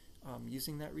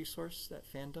using that resource, that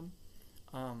fandom.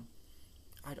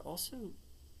 I'd also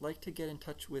like to get in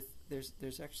touch with,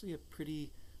 there's actually a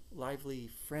pretty lively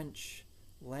French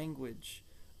language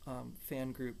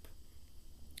fan group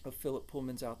of Philip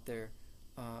Pullman's out there,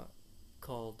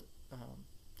 called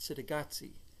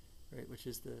Cittàgazze, right, which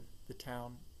is the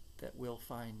town that Will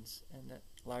finds and that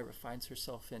Lyra finds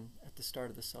herself in at the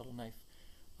start of The Subtle Knife.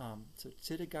 So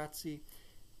Cittàgazze,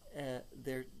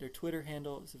 their Twitter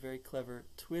handle is a very clever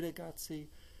Twittagazze.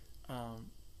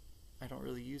 I don't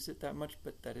really use it that much,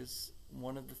 but that is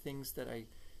one of the things that I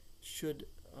should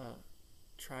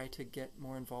try to get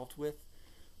more involved with.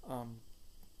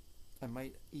 I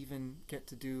might even get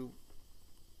to do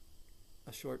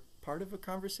a short part of a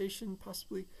conversation,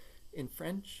 possibly in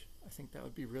French, I think that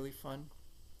would be really fun.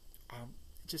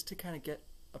 Just to kind of get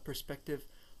a perspective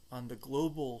on the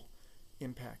global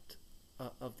impact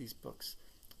of these books,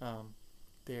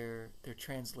 their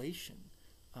translation.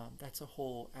 That's a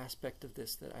whole aspect of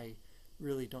this that I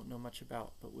really don't know much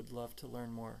about, but would love to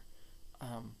learn more.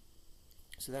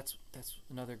 So that's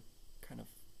another kind of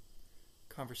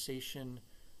conversation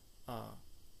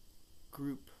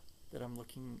group that I'm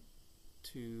looking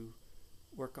to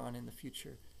work on in the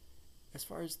future. As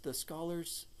far as the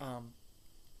scholars,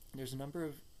 there's a number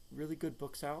of really good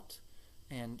books out,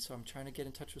 and so I'm trying to get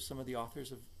in touch with some of the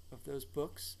authors of those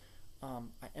books. I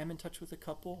am in touch with a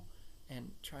couple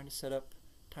and trying to set up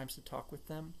times to talk with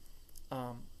them.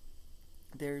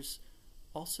 There's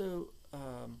also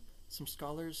some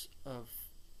scholars of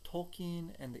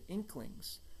Tolkien and the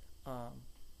Inklings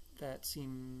that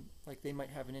seem like they might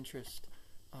have an interest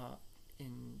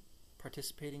in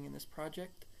participating in this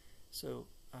project. So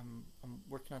I'm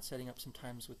working on setting up some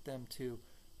times with them too.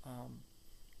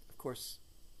 Of course,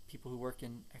 people who work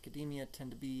in academia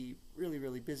tend to be really,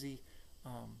 really busy,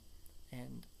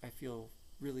 and I feel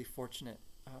really fortunate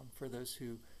for those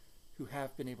who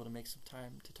have been able to make some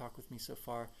time to talk with me so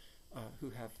far, who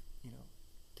have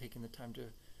taken the time to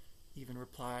even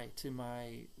reply to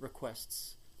my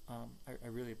requests. I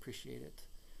really appreciate it,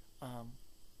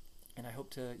 and I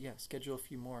hope to schedule a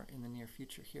few more in the near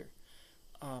future here.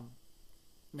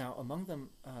 Now, among them,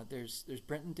 there's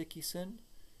Brenton Dickinson,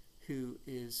 who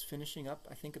is finishing up,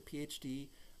 I think, a PhD,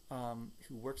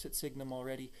 who works at Signum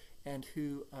already, and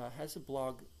who has a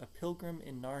blog, A Pilgrim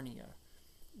in Narnia,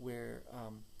 where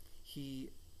he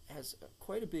has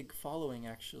quite a big following,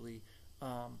 actually,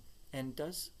 and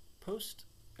does post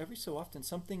every so often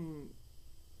something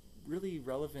really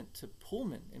relevant to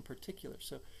Pullman in particular.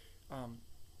 So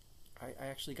I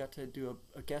actually got to do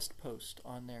a guest post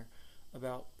on there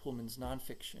about Pullman's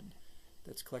nonfiction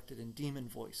that's collected in Demon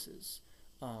Voices,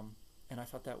 and I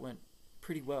thought that went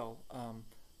pretty well.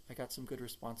 I got some good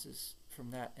responses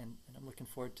from that, and I'm looking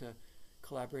forward to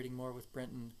collaborating more with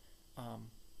Brenton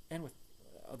and with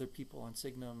other people on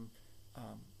Signum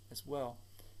as well.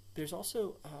 There's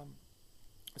also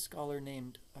a scholar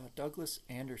named Douglas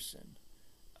Anderson,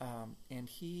 and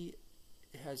he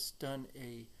has done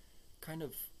a kind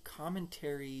of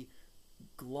commentary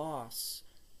gloss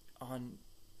on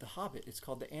The Hobbit. It's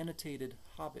called The Annotated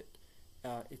Hobbit.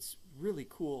 It's really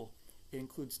cool. It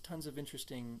includes tons of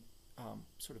interesting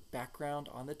sort of background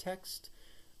on the text,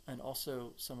 and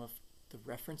also some of the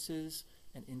references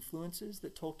and influences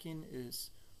that Tolkien is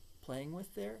playing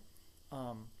with there.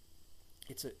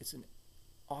 It's an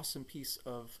awesome piece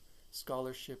of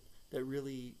scholarship that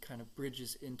really kind of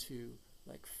bridges into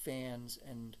like fans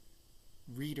and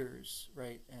readers,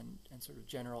 right, and sort of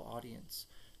general audience,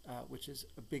 which is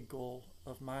a big goal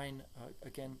of mine,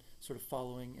 again, sort of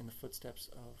following in the footsteps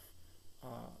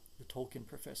of the Tolkien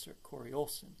professor, Corey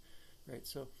Olsen, right?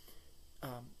 So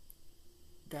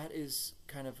that is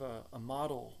kind of a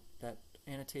model, that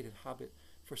Annotated Hobbit,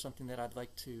 for something that I'd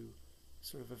like to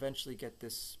sort of eventually get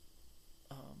this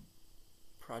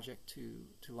project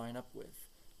to line up with.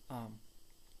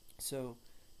 So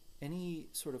any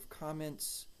sort of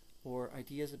comments or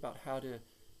ideas about how to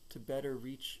better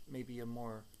reach maybe a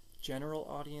more general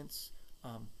audience,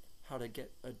 how to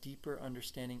get a deeper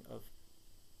understanding of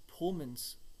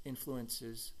Pullman's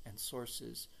influences and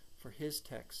sources for his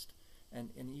text,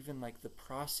 and even like the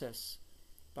process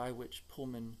by which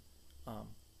Pullman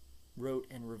wrote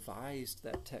and revised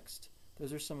that text.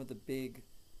 Those are some of the big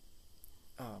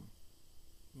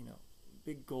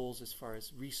big goals as far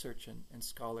as research and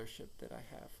scholarship that I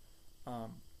have.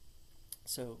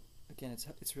 So again,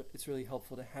 it's really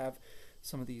helpful to have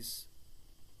some of these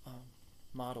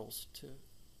models, to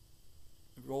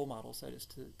role models, that is,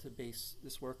 to base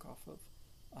this work off of.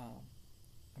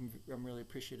 I'm really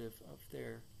appreciative of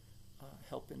their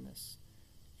help in this.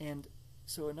 And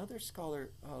so another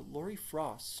scholar, Lori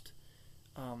Frost,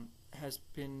 has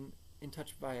been in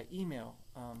touch via email.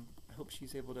 I hope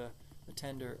she's able to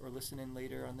attend or listen in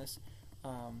later on this.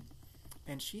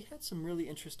 And she had some really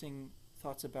interesting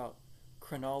thoughts about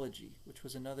chronology, which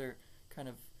was another kind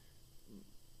of,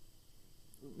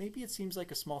 maybe it seems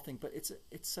like a small thing, but it's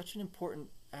such an important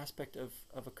aspect of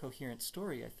a coherent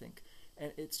story, I think.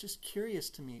 And it's just curious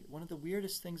to me. One of the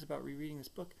weirdest things about rereading this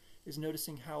book is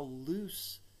noticing how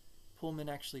loose Pullman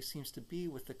actually seems to be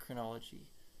with the chronology,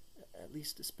 at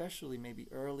least especially maybe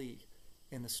early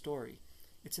in the story.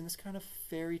 It's in this kind of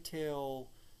fairy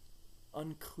tale,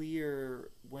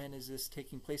 unclear when is this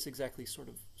taking place exactly sort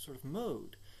of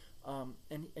mode.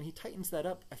 And he tightens that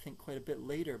up, I think, quite a bit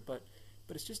later, but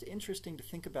it's just interesting to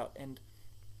think about. And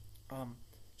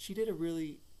she did a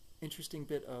really interesting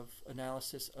bit of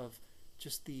analysis of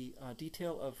just the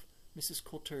detail of Mrs.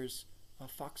 Coulter's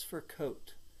fox fur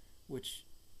coat, which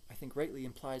I think rightly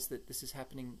implies that this is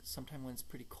happening sometime when it's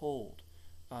pretty cold.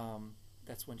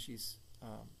 That's when she's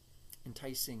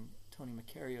enticing Tony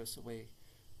Makarios away,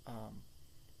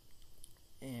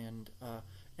 and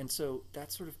so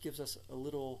that sort of gives us a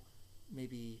little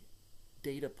maybe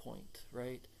data point,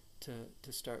 right,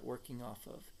 to start working off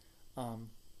of.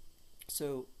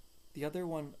 So the other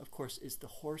one, of course, is the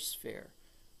horse fair.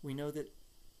 We know that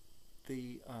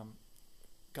the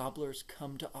gobblers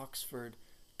come to Oxford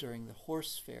during the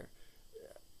horse fair.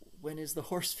 When is the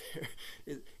horse fair?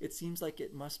 It seems like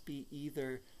it must be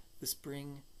either the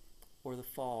spring or the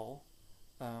fall,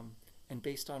 and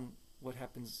based on what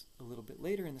happens a little bit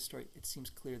later in the story, it seems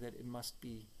clear that it must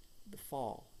be the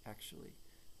fall, actually,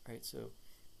 right? So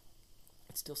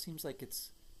it still seems like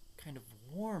it's kind of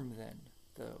warm then,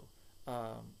 though.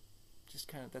 Just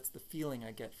kind of, that's the feeling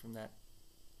I get from that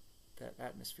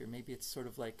atmosphere. Maybe it's sort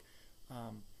of like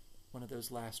one of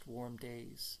those last warm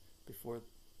days before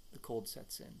the cold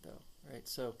sets in, though, right?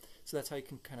 So that's how you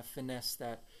can kind of finesse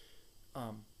that.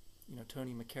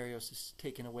 Tony Makarios is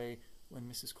taken away when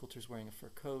Mrs. Coulter's wearing a fur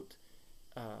coat,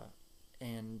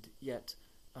 and yet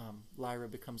Lyra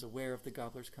becomes aware of the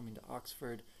gobblers coming to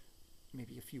Oxford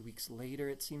maybe a few weeks later,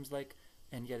 it seems like,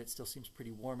 and yet it still seems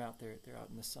pretty warm out there. They're out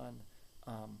in the sun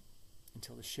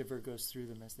until the shiver goes through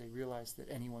them as they realize that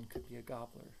anyone could be a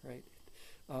gobbler, right?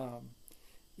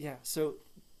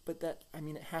 But that,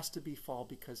 it has to be fall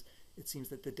because it seems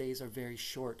that the days are very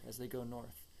short as they go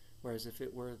north, whereas if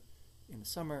it were in the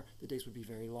summer, the days would be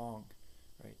very long,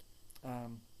 right?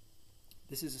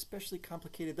 This is especially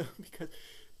complicated, though, because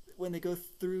when they go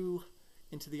through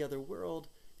into the other world,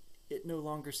 it no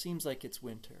longer seems like it's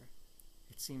winter.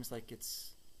 It seems like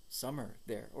it's summer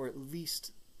there, or at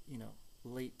least,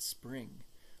 late spring.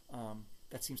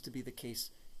 That seems to be the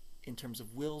case in terms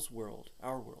of Will's world,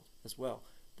 our world, as well.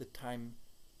 The time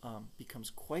becomes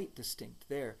quite distinct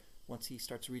there. Once he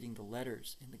starts reading the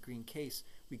letters in the green case,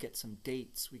 we get some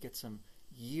dates, we get some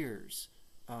years.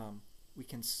 We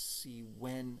can see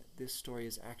when this story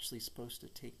is actually supposed to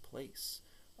take place,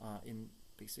 in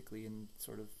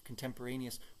sort of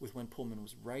contemporaneous with when Pullman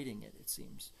was writing it, it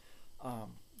seems,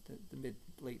 the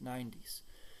late 90s.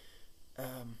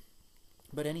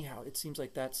 But anyhow, it seems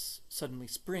like that's suddenly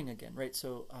spring again, right?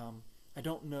 So I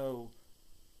don't know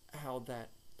how that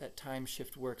time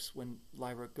shift works when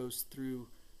Lyra goes through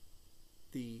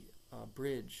the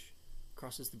bridge,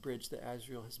 crosses the bridge that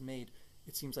Asriel has made.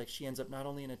 It seems like she ends up not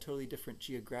only in a totally different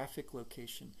geographic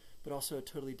location, but also a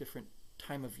totally different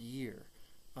time of year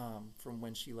from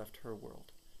when she left her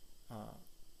world.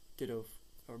 Ditto,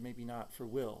 or maybe not for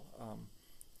Will.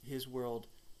 His world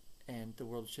and the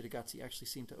world of Cittàgazze actually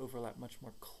seem to overlap much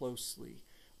more closely.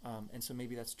 And so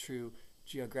maybe that's true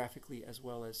geographically as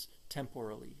well as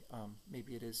temporally.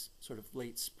 Maybe it is sort of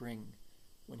late spring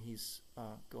when he's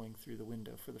going through the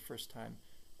window for the first time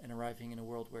and arriving in a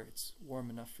world where it's warm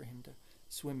enough for him to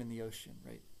swim in the ocean,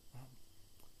 right?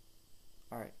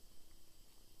 All right.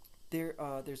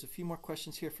 There's a few more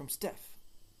questions here from Steph.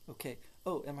 Okay.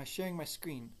 Oh, am I sharing my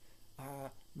screen?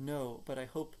 No, but I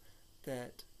hope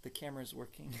that the camera is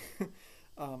working.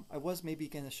 I was maybe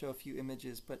going to show a few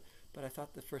images, but I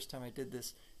thought the first time I did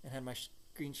this and had my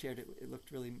screen shared, it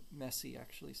looked really messy,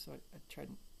 actually, so I tried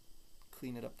to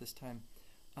clean it up this time.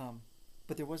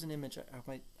 But there was an image I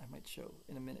might show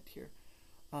in a minute here.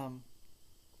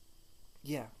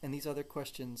 Yeah, and these other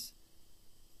questions,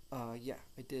 yeah,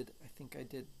 I think I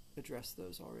did address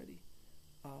those already.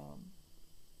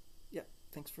 Yeah,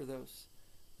 thanks for those.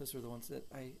 Those were the ones that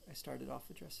I started off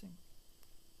addressing.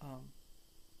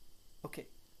 Okay,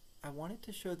 I wanted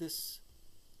to show this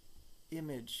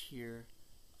image here.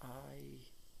 I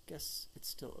guess it's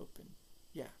still open.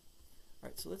 Yeah. All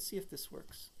right, so let's see if this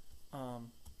works.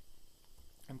 I'm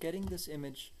getting this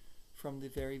image from the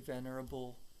very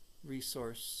venerable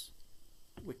resource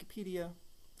Wikipedia.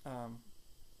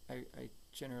 I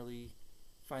generally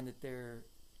find that their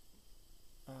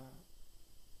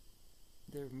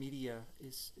media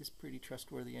is pretty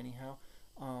trustworthy anyhow.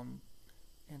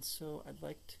 And so I'd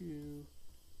like to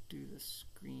do the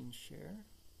screen share.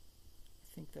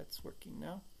 I think that's working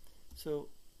now. So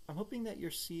I'm hoping that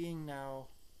you're seeing now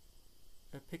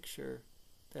a picture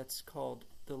that's called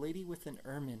The Lady with an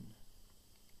Ermine.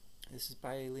 This is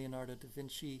by Leonardo da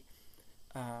Vinci.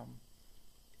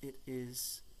 It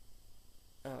is,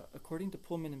 according to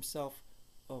Pullman himself,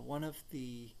 one of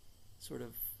the sort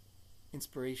of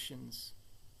inspirations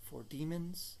for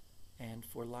demons and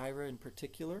for Lyra in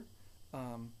particular.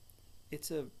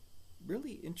 It's a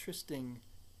really interesting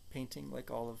painting,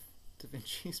 like all of Da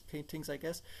Vinci's paintings, I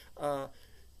guess.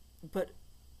 But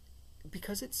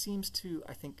because it seems to,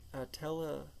 I think, tell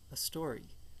a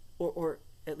story, or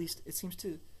at least it seems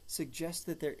to suggest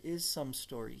that there is some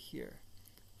story here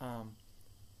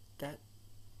that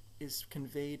is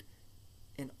conveyed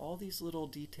in all these little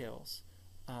details.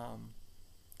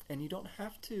 And you don't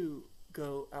have to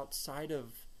go outside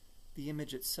of the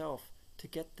image itself to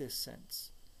get this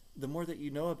sense. The more that you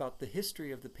know about the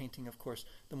history of the painting, of course,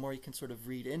 the more you can sort of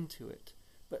read into it.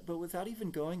 But without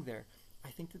even going there, I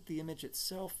think that the image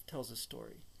itself tells a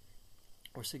story,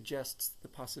 or suggests the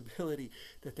possibility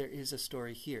that there is a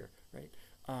story here, right?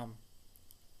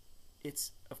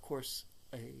 It's, of course,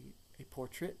 a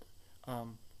portrait, a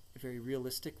very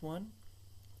realistic one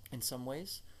in some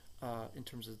ways, in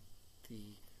terms of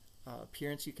the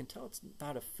appearance. You can tell it's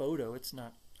not a photo. It's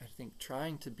not, I think,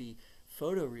 trying to be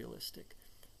photorealistic,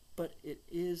 but it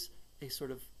is a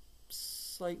sort of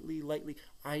slightly, lightly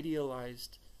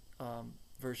idealized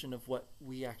version of what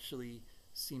we actually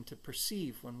seem to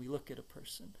perceive when we look at a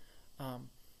person.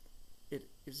 It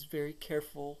is very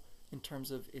careful in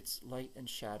terms of its light and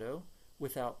shadow,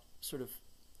 without sort of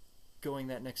going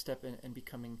that next step and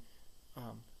becoming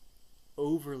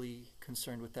overly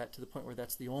concerned with that to the point where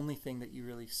that's the only thing that you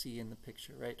really see in the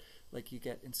picture, right? Like you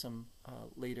get in some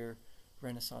later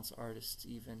Renaissance artists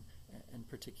even, and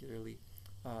particularly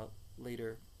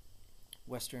later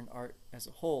Western art as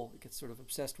a whole. It gets sort of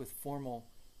obsessed with formal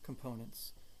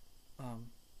components.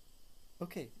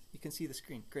 Okay, you can see the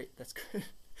screen. Great, that's good.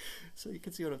 So you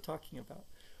can see what I'm talking about.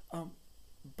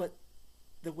 But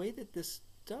the way that this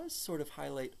does sort of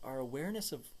highlight our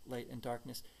awareness of light and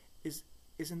darkness is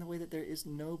in the way that there is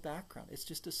no background. It's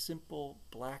just a simple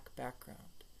black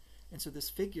background. And so this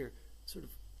figure sort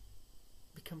of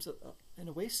becomes, in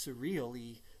a way,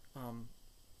 surreally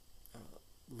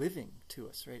living to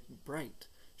us, right? Bright,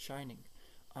 shining.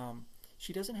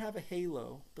 She doesn't have a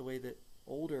halo the way that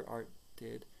older art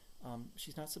did.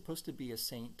 She's not supposed to be a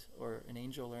saint or an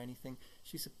angel or anything.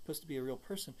 She's supposed to be a real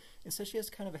person. Instead, she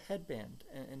has kind of a headband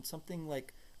and something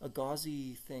like a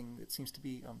gauzy thing that seems to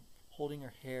be holding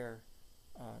her hair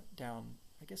down,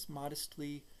 I guess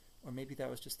modestly, or maybe that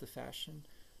was just the fashion.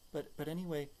 But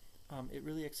anyway, it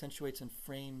really accentuates and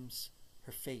frames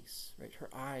her face, right? Her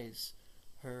eyes,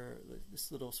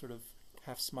 this little sort of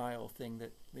half smile thing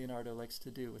that Leonardo likes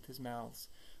to do with his mouths.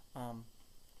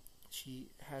 She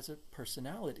has a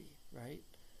personality, right?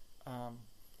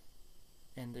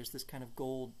 And there's this kind of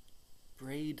gold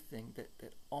braid thing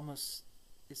that almost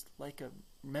is like a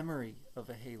memory of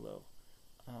a halo,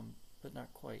 but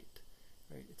not quite,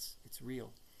 right? It's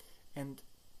real. And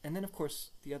then, of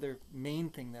course, the other main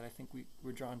thing that I think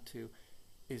we're drawn to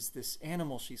is this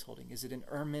animal she's holding. Is it an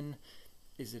ermine?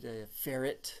 Is it a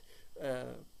ferret?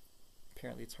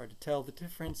 Apparently it's hard to tell the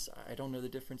difference. I don't know the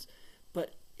difference.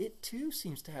 But it too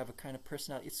seems to have a kind of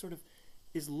personality. It sort of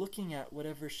is looking at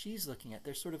whatever she's looking at.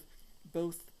 They're sort of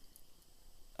both,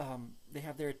 they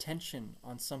have their attention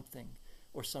on something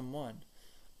or someone.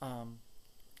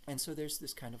 And so there's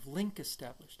this kind of link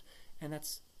established. And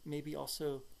that's maybe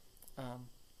also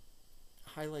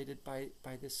highlighted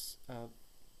by this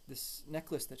this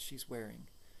necklace that she's wearing.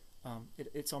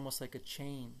 It's almost like a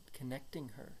chain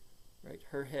connecting her, right?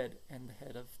 Her head and the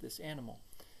head of this animal.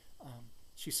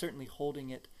 She's certainly holding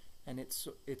it, and it's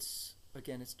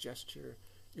again, its gesture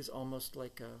is almost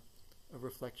like a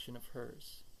reflection of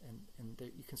hers, and there,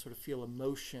 you can sort of feel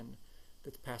emotion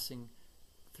that's passing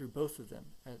through both of them.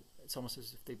 It's almost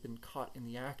as if they've been caught in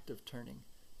the act of turning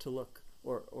to look,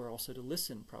 or also to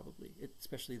listen, probably.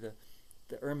 Especially the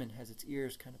ermine has its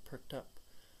ears kind of perked up,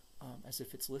 as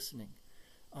if it's listening.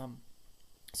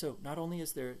 So not only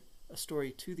is there a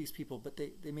story to these people, but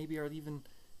they maybe are even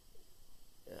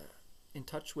in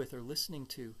touch with or listening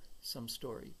to some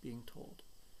story being told,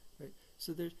 right?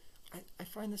 So I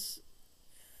find this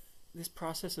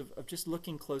process of just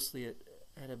looking closely at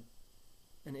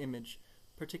an image,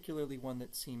 particularly one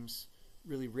that seems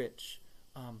really rich,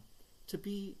 to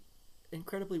be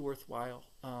incredibly worthwhile.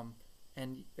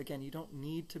 And again, you don't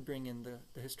need to bring in the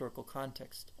historical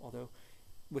context, although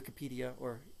Wikipedia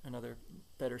or another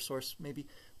better source maybe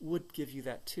would give you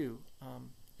that too,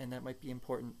 and that might be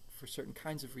important for certain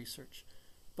kinds of research.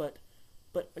 But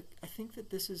I think that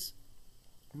this is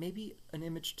maybe an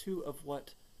image too of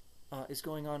what is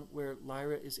going on, where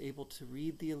Lyra is able to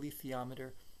read the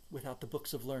alethiometer without the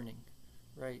books of learning,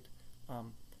 right?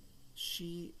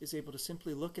 She is able to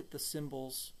simply look at the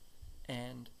symbols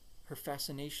and her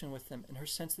fascination with them and her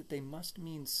sense that they must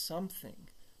mean something,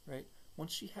 right?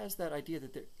 Once she has that idea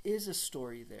that there is a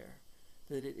story there,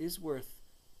 that it is worth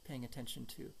paying attention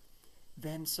to,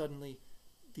 then suddenly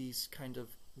these kind of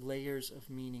layers of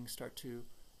meaning start to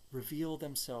reveal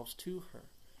themselves to her.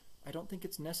 I don't think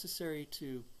it's necessary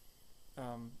to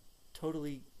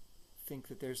totally think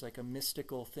that there's like a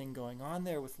mystical thing going on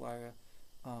there with Lyra,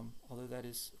 although that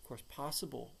is, of course,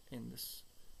 possible in this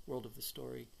world of the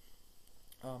story.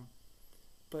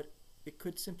 But it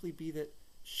could simply be that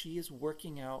she is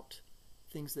working out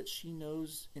things that she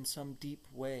knows in some deep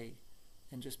way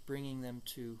and just bringing them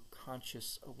to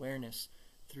conscious awareness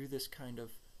through this kind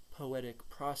of poetic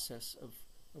process of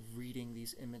reading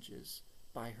these images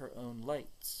by her own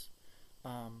lights.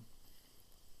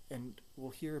 And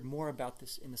we'll hear more about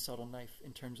this in The Subtle Knife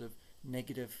in terms of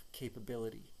negative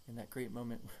capability, in that great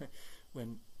moment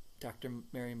when Dr.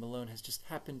 Mary Malone has just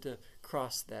happened to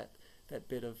cross that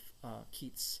bit of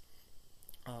Keats'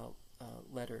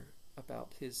 letter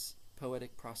about his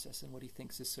poetic process and what he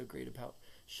thinks is so great about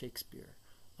Shakespeare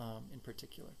in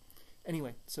particular.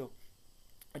 Anyway, so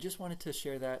I just wanted to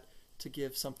share that to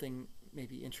give something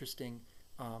maybe interesting,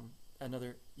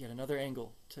 yet another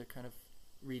angle to kind of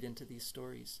read into these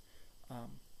stories.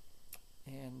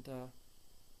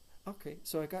 Okay,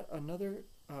 so I got another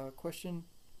question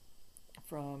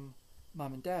from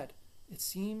Mom and Dad. It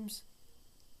seems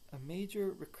a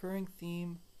major recurring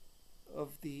theme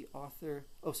of the author...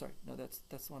 Oh, sorry. No, that's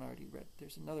the one I already read.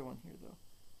 There's another one here,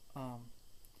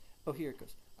 though. Here it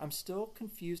goes. I'm still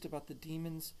confused about the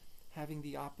demons having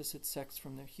the opposite sex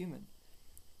from their human.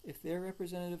 If they're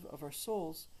representative of our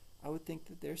souls, I would think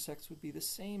that their sex would be the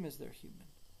same as their human.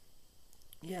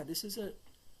 Yeah, this is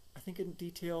I think a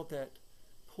detail that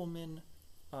Pullman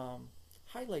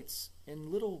highlights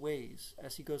in little ways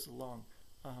as he goes along.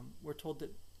 We're told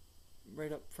that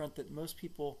right up front that most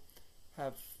people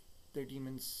have their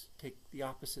demons take the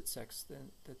opposite sex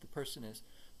that the person is.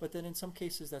 But then in some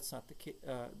cases that's not the case.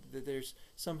 There's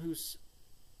some whose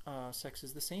sex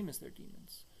is the same as their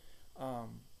demons.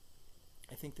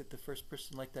 I think that the first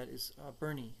person like that is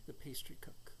Bernie, the pastry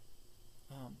cook.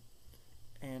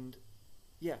 And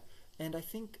I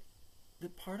think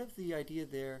that part of the idea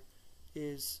there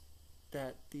is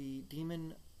that the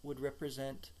demon would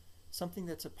represent something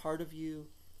that's a part of you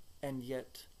and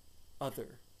yet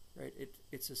other, right?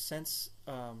 It's a sense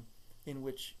in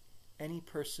which any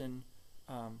person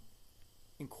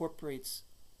incorporates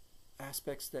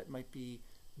aspects that might be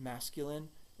masculine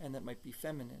and that might be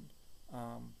feminine.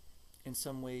 In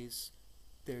some ways,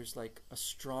 there's like a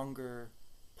stronger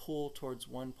pull towards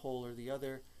one pole or the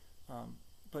other,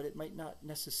 but it might not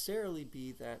necessarily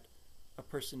be that a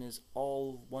person is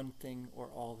all one thing or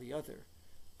all the other.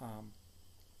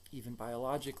 Even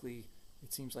biologically,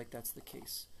 it seems like that's the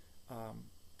case.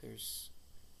 There's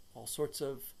all sorts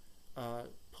of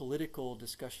political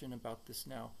discussion about this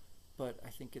now, but I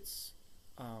think it's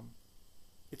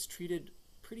treated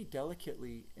pretty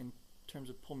delicately in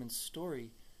terms of Pullman's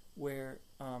story, where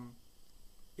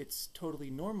it's totally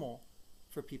normal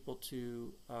for people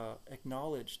to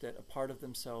acknowledge that a part of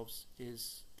themselves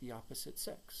is the opposite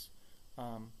sex,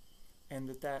 and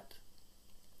that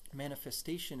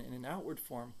manifestation in an outward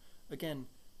form, again,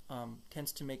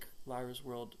 tends to make Lyra's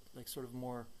world like sort of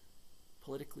more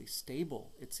politically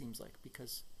stable, it seems like,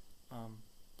 because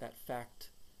that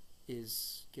fact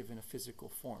is given a physical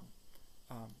form.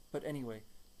 But anyway,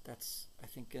 that's, I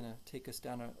think, going to take us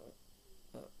down a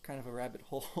kind of a rabbit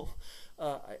hole.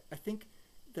 I think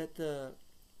that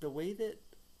the way that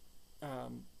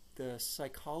the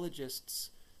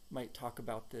psychologists might talk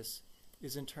about this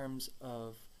is in terms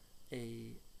of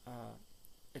an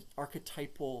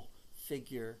archetypal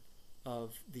figure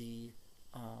of the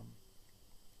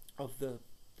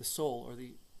soul, or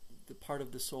the part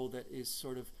of the soul that is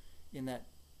sort of in that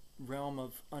realm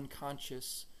of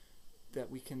unconscious that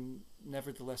we can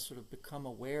nevertheless sort of become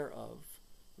aware of,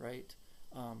 right?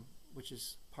 Which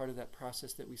is part of that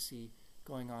process that we see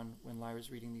going on when Lyra's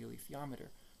reading the alethiometer,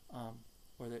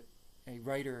 or that a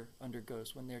writer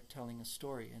undergoes when they're telling a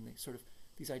story, and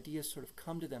these ideas sort of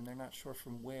come to them. They're not sure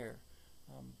from where.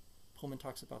 Pullman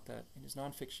talks about that in his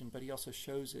nonfiction, but he also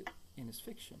shows it in his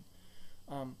fiction.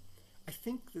 I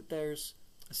think that there's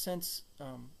a sense,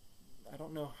 I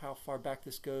don't know how far back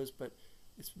this goes, but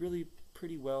it's really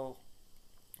pretty well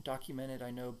documented,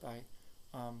 I know, by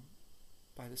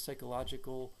the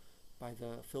psychological, by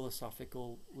the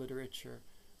philosophical literature,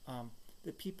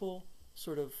 that people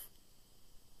sort of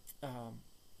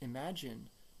imagine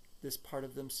this part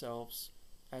of themselves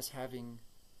as having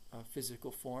a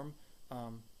physical form,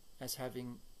 as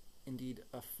having indeed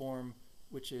a form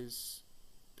which is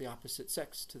the opposite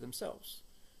sex to themselves,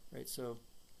 right? So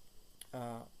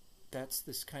that's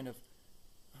this kind of,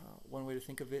 one way to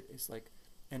think of it is like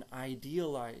an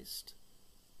idealized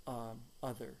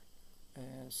other.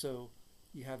 So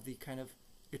you have the kind of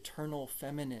eternal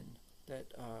feminine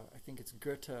that I think it's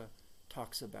Goethe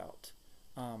talks about.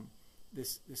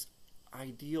 This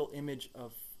ideal image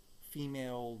of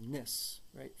femaleness,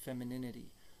 right,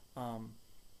 femininity,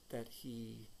 that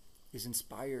he is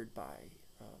inspired by,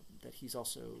 that he's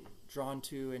also drawn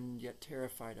to and yet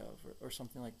terrified of, or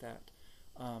something like that.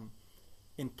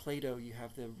 In Plato, you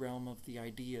have the realm of the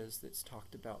ideas that's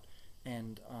talked about,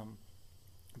 and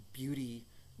beauty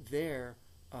there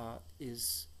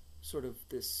is sort of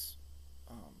this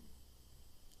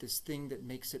this thing that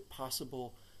makes it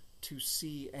possible to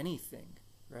see anything,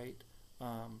 right?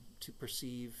 To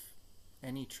perceive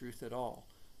any truth at all.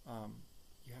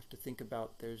 You have to think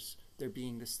about there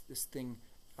being this thing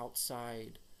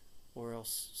outside, or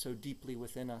else so deeply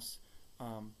within us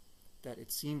that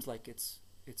it seems like it's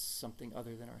something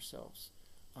other than ourselves,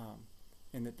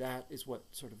 and that is what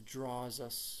sort of draws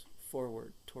us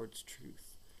forward towards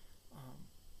truth.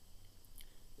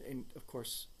 And of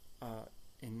course,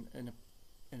 in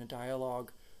a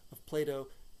dialogue of Plato,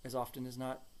 as often as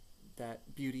not,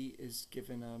 that beauty is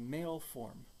given a male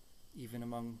form, even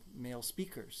among male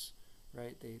speakers,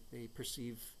 right? They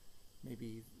perceive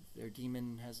maybe their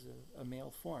demon has a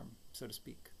male form, so to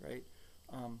speak, right?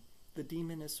 The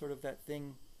demon is sort of that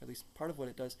thing, at least part of what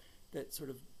it does, that sort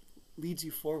of leads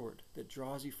you forward, that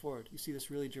draws you forward. You see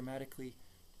this really dramatically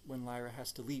when Lyra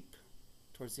has to leap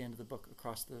towards the end of the book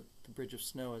across the bridge of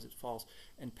snow as it falls,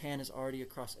 and Pan is already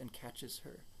across and catches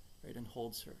her, right, and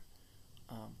holds her.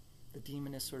 The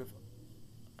demon is sort of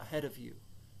ahead of you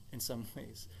in some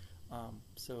ways.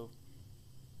 So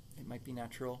it might be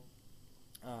natural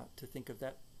to think of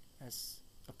that as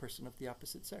a person of the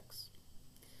opposite sex.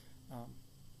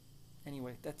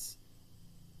 Anyway, that's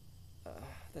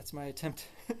my attempt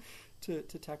to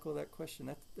tackle that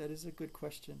question. That is a good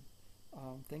question.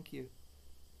 Thank you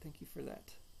for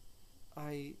that.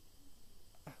 I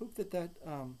hope that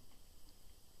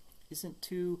isn't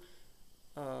too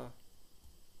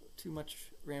much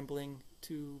rambling,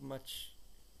 too much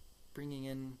bringing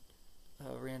in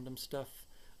random stuff.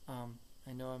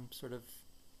 I know I'm sort of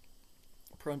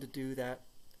prone to do that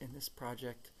in this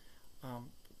project,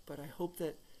 but I hope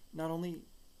that not only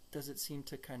does it seem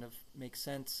to kind of make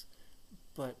sense,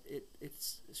 but it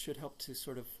should help to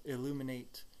sort of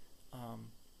illuminate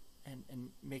and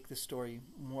make the story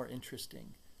more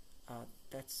interesting.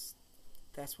 That's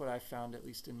what I found, at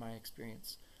least in my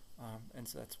experience, and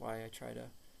so that's why I try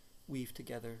to weave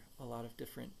together a lot of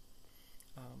different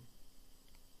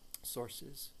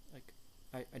sources. Like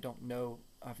I don't know,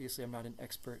 obviously I'm not an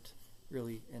expert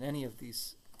really in any of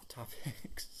these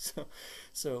topics,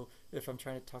 so if I'm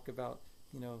trying to talk about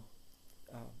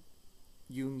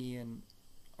Jungian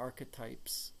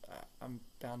archetypes, I'm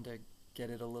bound to get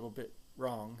it a little bit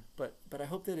wrong, but I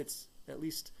hope that it's at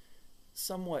least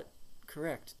somewhat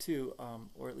correct too,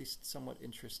 or at least somewhat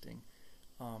interesting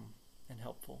and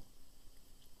helpful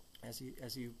as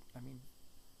you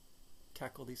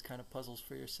tackle these kind of puzzles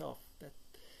for yourself.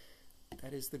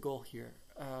 That is the goal here.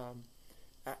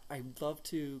 I'd love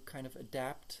to kind of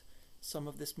adapt some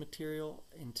of this material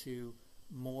into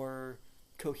more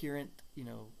coherent,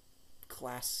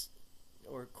 class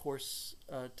or course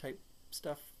type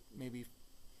stuff, maybe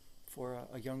for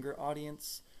a younger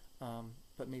audience,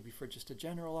 but maybe for just a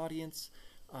general audience.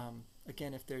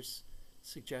 Again, if there's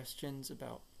suggestions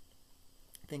about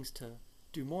things to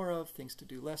do more of, things to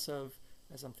do less of,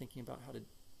 as I'm thinking about how to,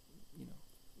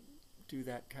 do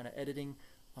that kind of editing,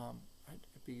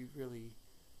 I'd be really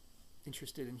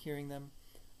interested in hearing them.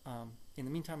 In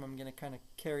the meantime, I'm going to kind of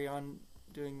carry on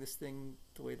doing this thing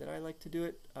the way that I like to do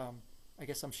it. I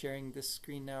guess I'm sharing this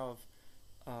screen now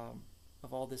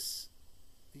of all these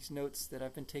notes that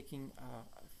I've been taking.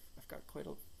 I've got quite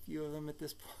a few of them at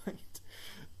this point.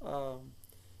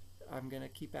 I'm going to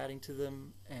keep adding to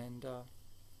them, and I'm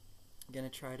going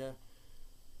to try to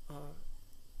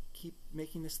keep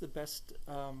making this the best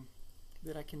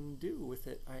that I can do with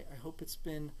it. I hope it's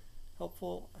been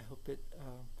helpful. I hope it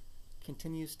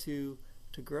continues to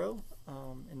grow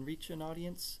and reach an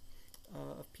audience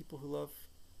of people who love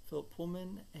Philip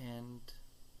Pullman and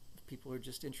people who are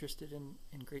just interested in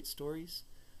great stories.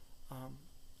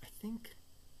 I think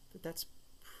that's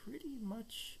pretty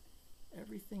much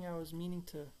everything I was meaning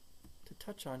to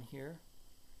touch on here.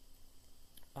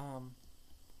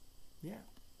 Yeah,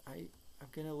 I'm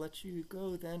going to let you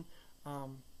go then.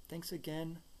 Thanks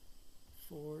again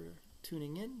for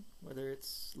tuning in, whether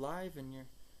it's live and you're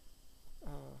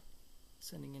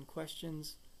sending in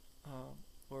questions,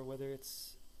 or whether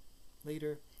it's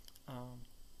later.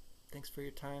 Thanks for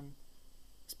your time.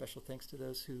 Special thanks to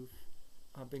those who've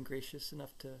been gracious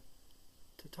enough to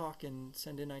talk and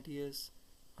send in ideas.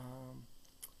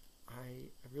 I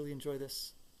really enjoy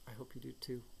this. I hope you do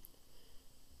too.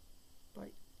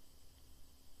 Bye.